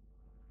to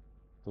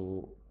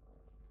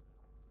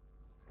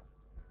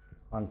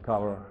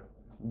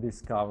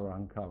discover.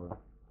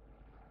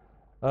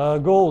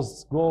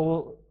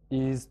 Goal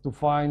is to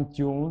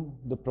fine-tune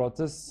the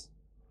process,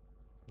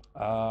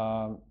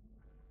 to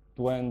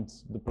end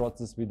the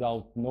process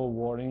without no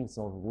warnings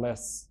or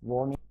less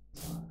warnings.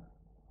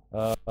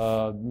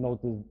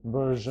 Note the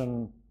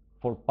version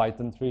for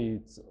Python 3,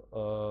 it's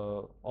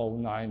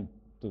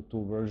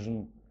 09.2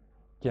 version,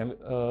 can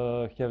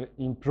have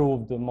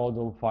improved the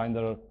model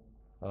finder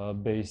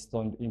based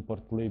on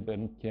import lib,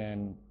 and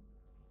can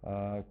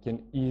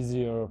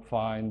easier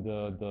find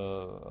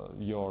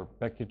your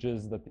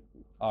packages that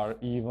are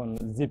even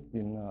zipped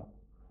in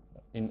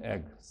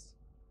eggs.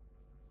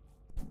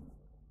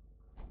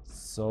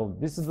 So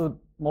this is the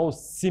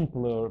most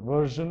simpler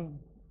version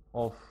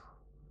of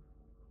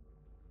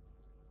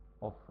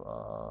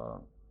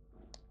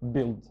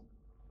build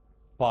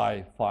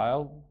py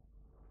file.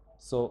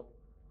 So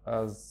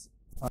as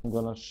I'm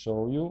gonna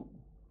show you,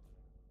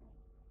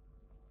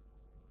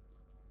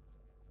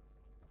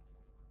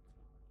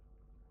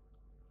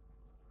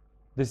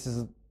 this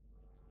is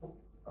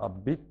a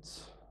bit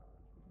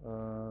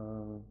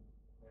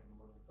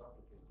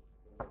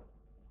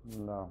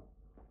no.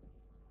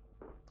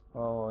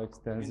 Oh,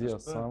 extensio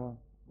some.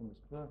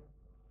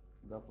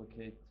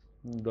 Duplicate.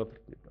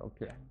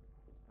 Okay.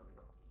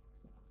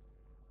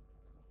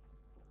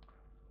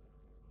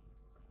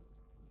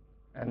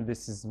 And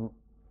this is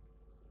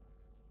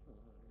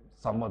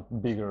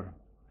somewhat bigger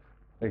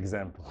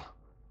example.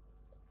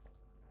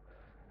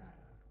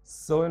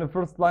 So in the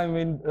first line,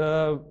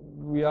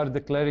 we are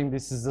declaring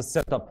this is a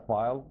setup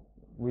file.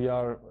 We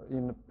are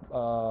in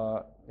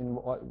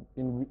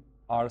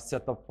our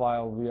setup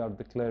file, we are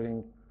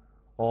declaring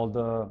all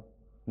the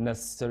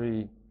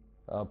necessary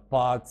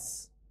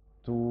paths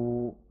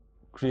to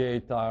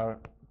create our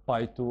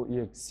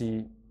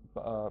Py2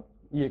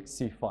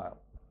 exe file.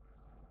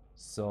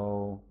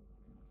 So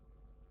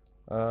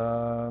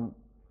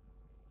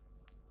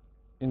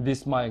in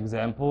this my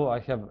example, I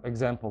have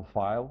example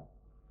file,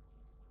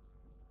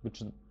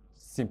 which is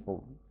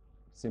simple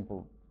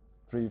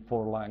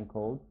 3-4 line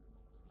code,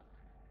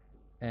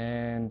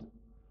 and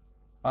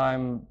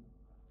I'm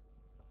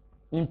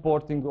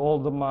importing all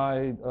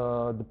my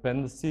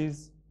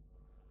dependencies,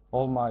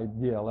 all my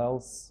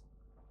DLLs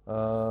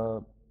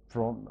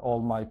from all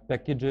my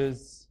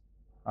packages.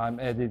 I'm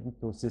adding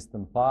to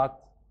system path,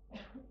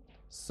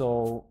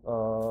 so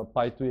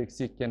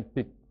Py2exe can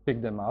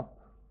pick them up.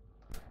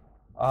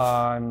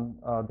 I'm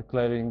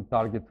declaring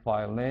target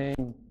file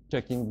name,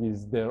 checking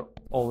is there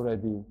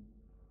already.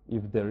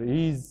 If there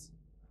is,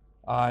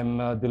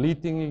 I'm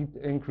deleting it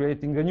and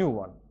creating a new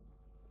one.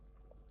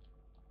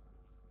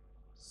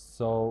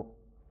 So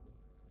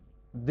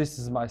this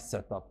is my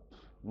setup.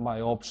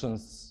 My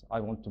options, I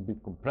want to be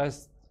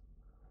compressed.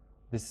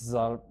 This is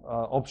our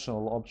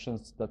optional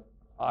options that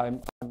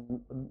I'm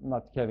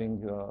not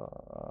having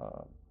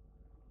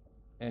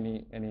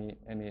any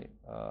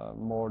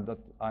more that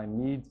I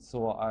need,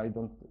 so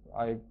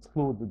I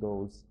exclude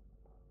those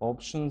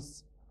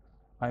options.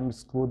 I'm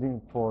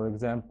excluding, for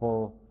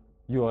example,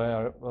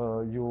 UI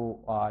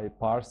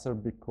parser,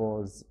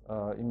 because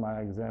in my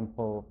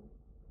example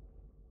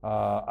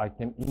I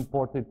can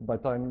import it,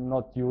 but I'm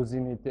not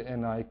using it,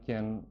 and I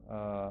can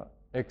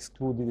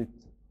exclude it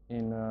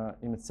in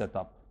a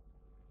setup.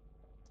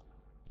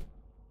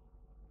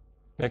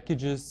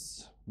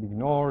 Packages,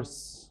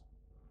 ignores,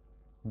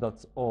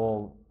 that's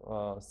all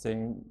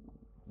saying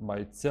by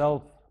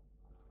itself.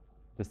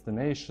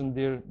 Destination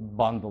there,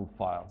 bundle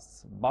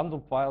files. Bundle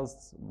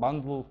files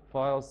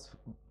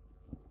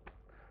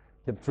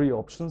have three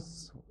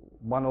options,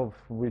 one of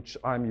which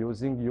I'm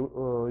using.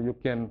 You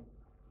can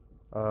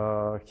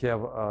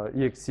have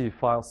exe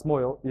file,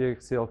 small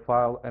exe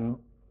file, and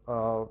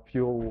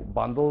few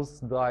bundles.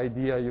 The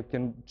idea, you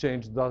can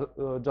change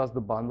just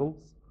the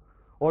bundles,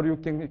 or you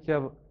can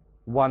have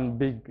one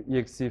big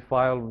exe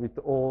file with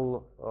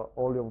all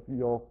of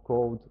your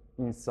code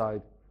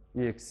inside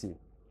exe.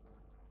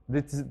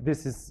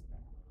 This is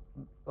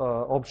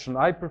option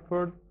I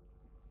preferred,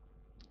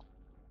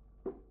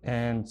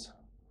 and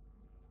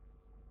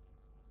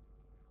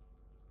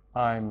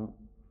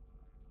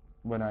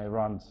when I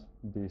run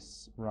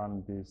this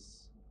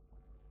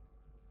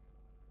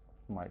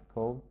my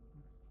code.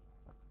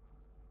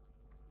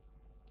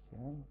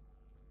 Okay.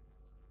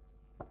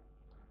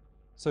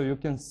 So you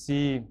can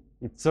see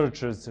it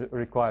searches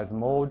required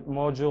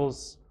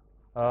modules.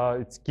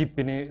 It's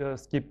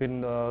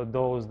skipping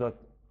those that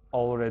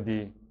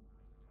already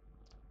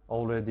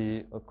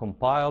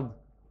compiled,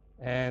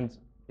 and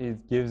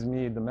it gives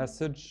me the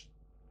message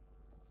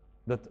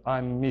that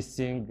I'm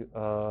missing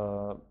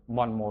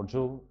one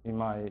module in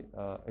my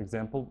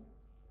example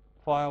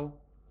file,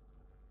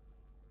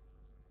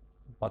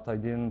 but I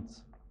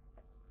didn't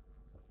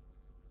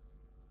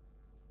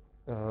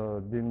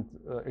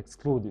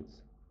exclude it.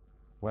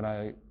 When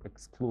I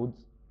exclude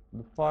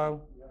the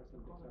file,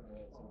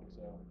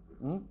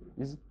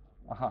 is it?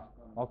 Aha.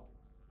 Okay.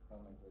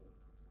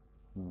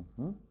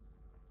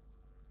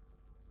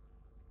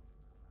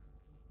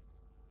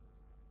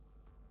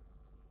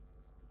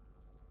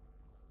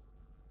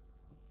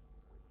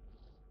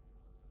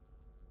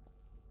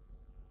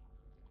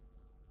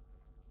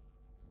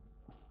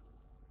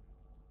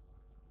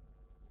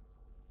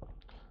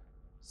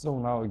 So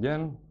now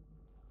again,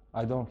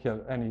 I don't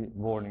have any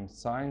warning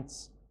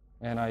signs,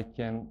 and I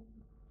can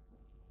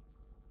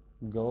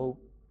go.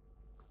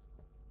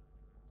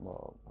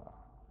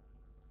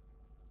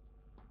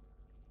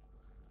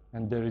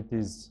 And there it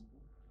is,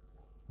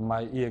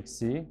 my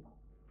exe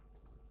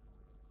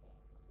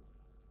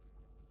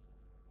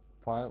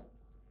file.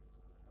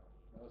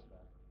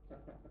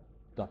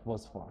 That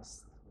was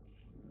fast.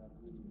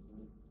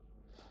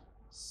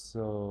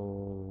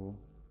 So,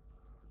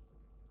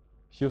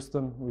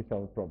 Houston, we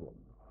have a problem.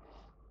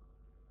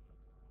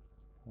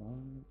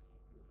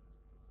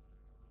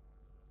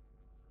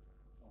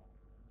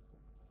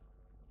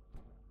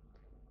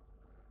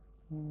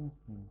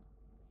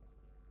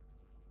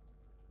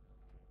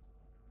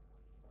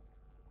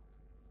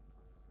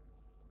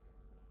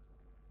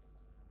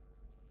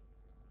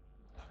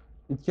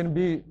 It can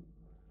be,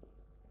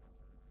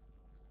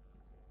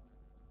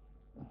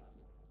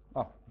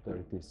 there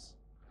it is.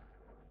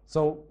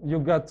 So you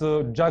got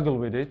to juggle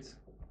with it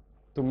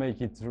to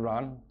make it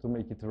run, to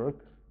make it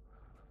work.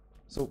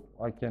 So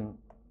I can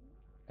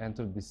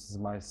enter, this is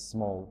my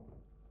small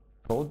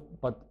code,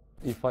 but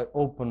if I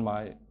open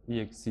my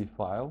exe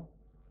file,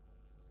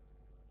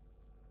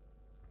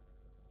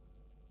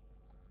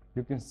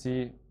 you can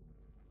see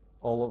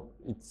all of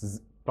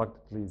it's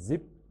practically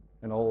zip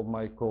and all of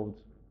my code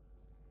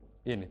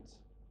in it.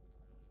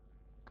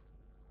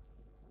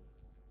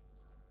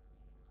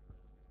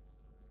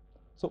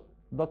 So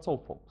that's all,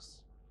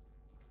 folks.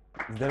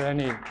 Is there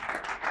any?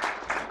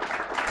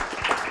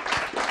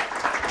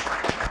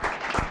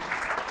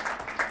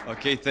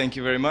 Okay, thank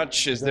you very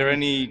much. Is there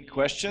any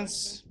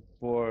questions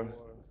for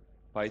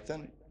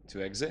Python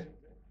to exit?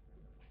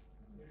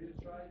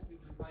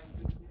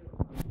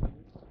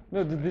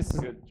 No, this is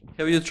good.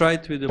 Have you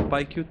tried with the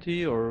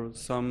PyQt or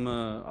some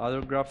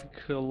other graphic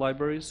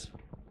libraries?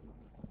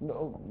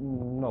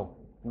 No,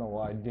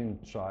 I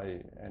didn't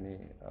try any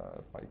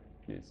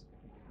PyQt.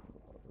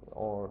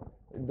 Or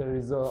there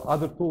is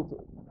other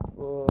tool.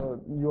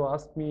 You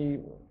asked me.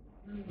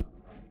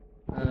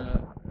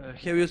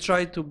 Have you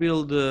tried to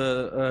build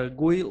a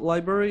GUI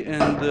library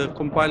and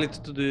compile it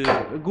to the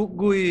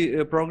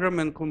GUI program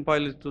and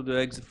compile it to the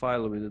exe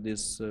file with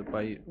this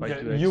Py2X?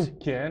 Yeah, you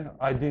can.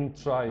 I didn't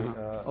try.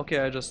 Okay,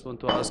 I just want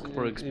to ask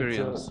for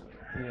experience.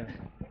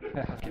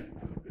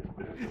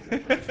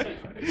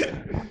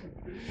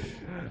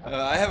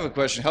 I have a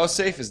question. How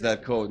safe is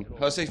that code?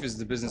 How safe is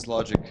the business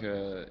logic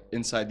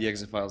inside the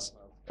exe files?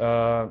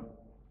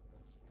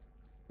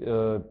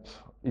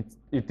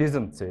 It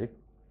isn't safe.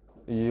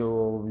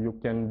 You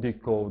can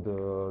decode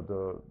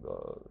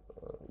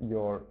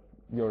your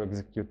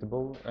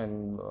executable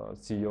and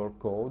see your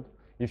code.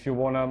 If you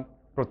wanna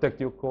protect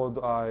your code,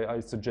 I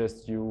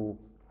suggest you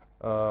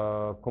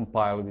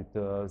compile with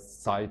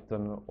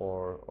Python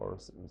or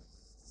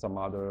some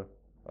other.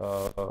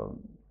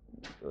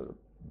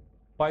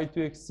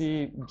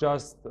 Py2xe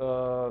just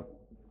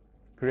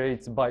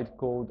creates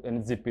bytecode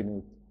and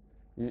zipping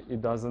it.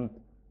 It doesn't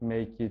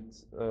make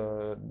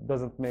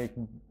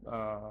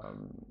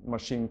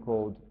machine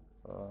code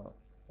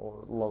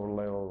or lower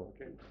level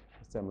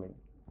assembling.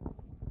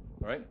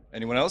 All right.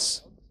 Anyone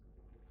else?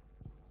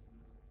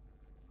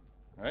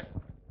 All right.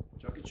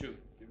 Jokichu.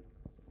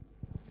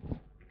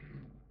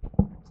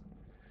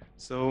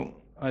 So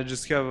I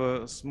just have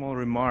a small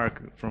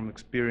remark from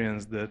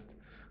experience that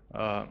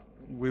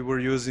we were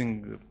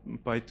using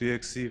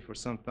Py2xe for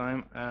some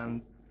time,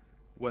 and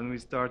when we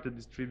started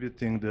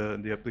distributing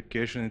the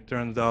application, it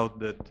turned out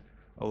that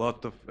a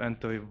lot of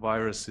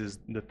antiviruses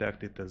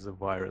detect it as a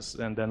virus,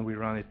 and then we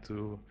ran it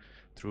through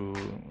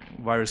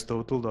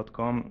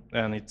virustotal.com,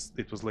 and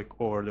it was like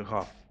over the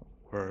half,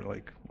 or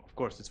like, of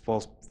course it's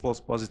false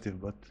positive,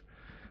 but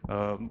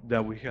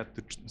then we had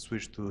to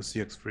switch to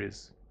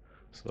CXFreeze.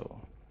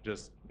 So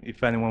just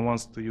if anyone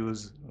wants to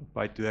use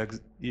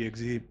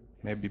Py2exe,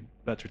 maybe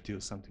better to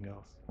use something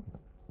else.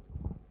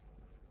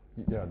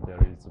 Yeah,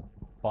 there is a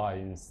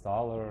Py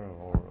installer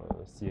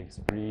or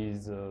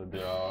CXFreeze.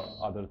 There are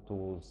other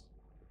tools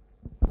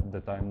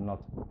that I'm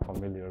not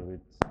familiar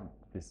with.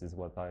 This is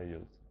what I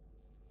use.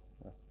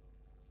 Yeah.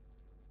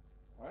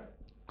 All right.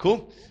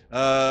 Cool.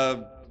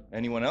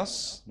 Anyone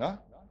else? No? All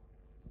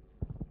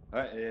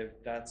right.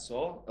 If that's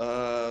all,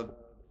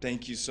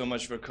 thank you so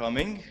much for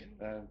coming.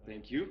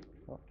 Thank you.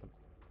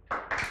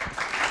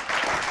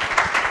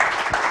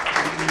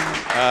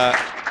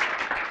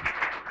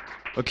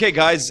 Okay,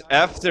 guys,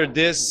 after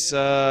this,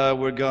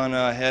 we're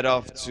gonna head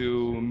off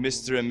to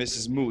Mr. and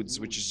Mrs. Moods,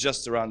 which is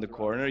just around the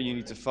corner. You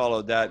need to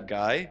follow that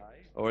guy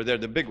over there,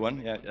 the big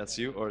one. Yeah, that's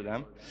you or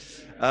them.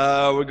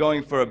 We're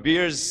going for a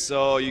beers,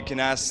 so you can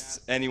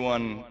ask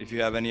anyone if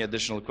you have any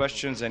additional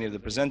questions, any of the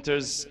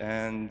presenters,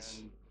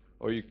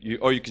 or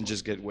you can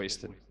just get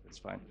wasted. It's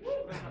fine.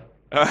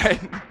 All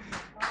right.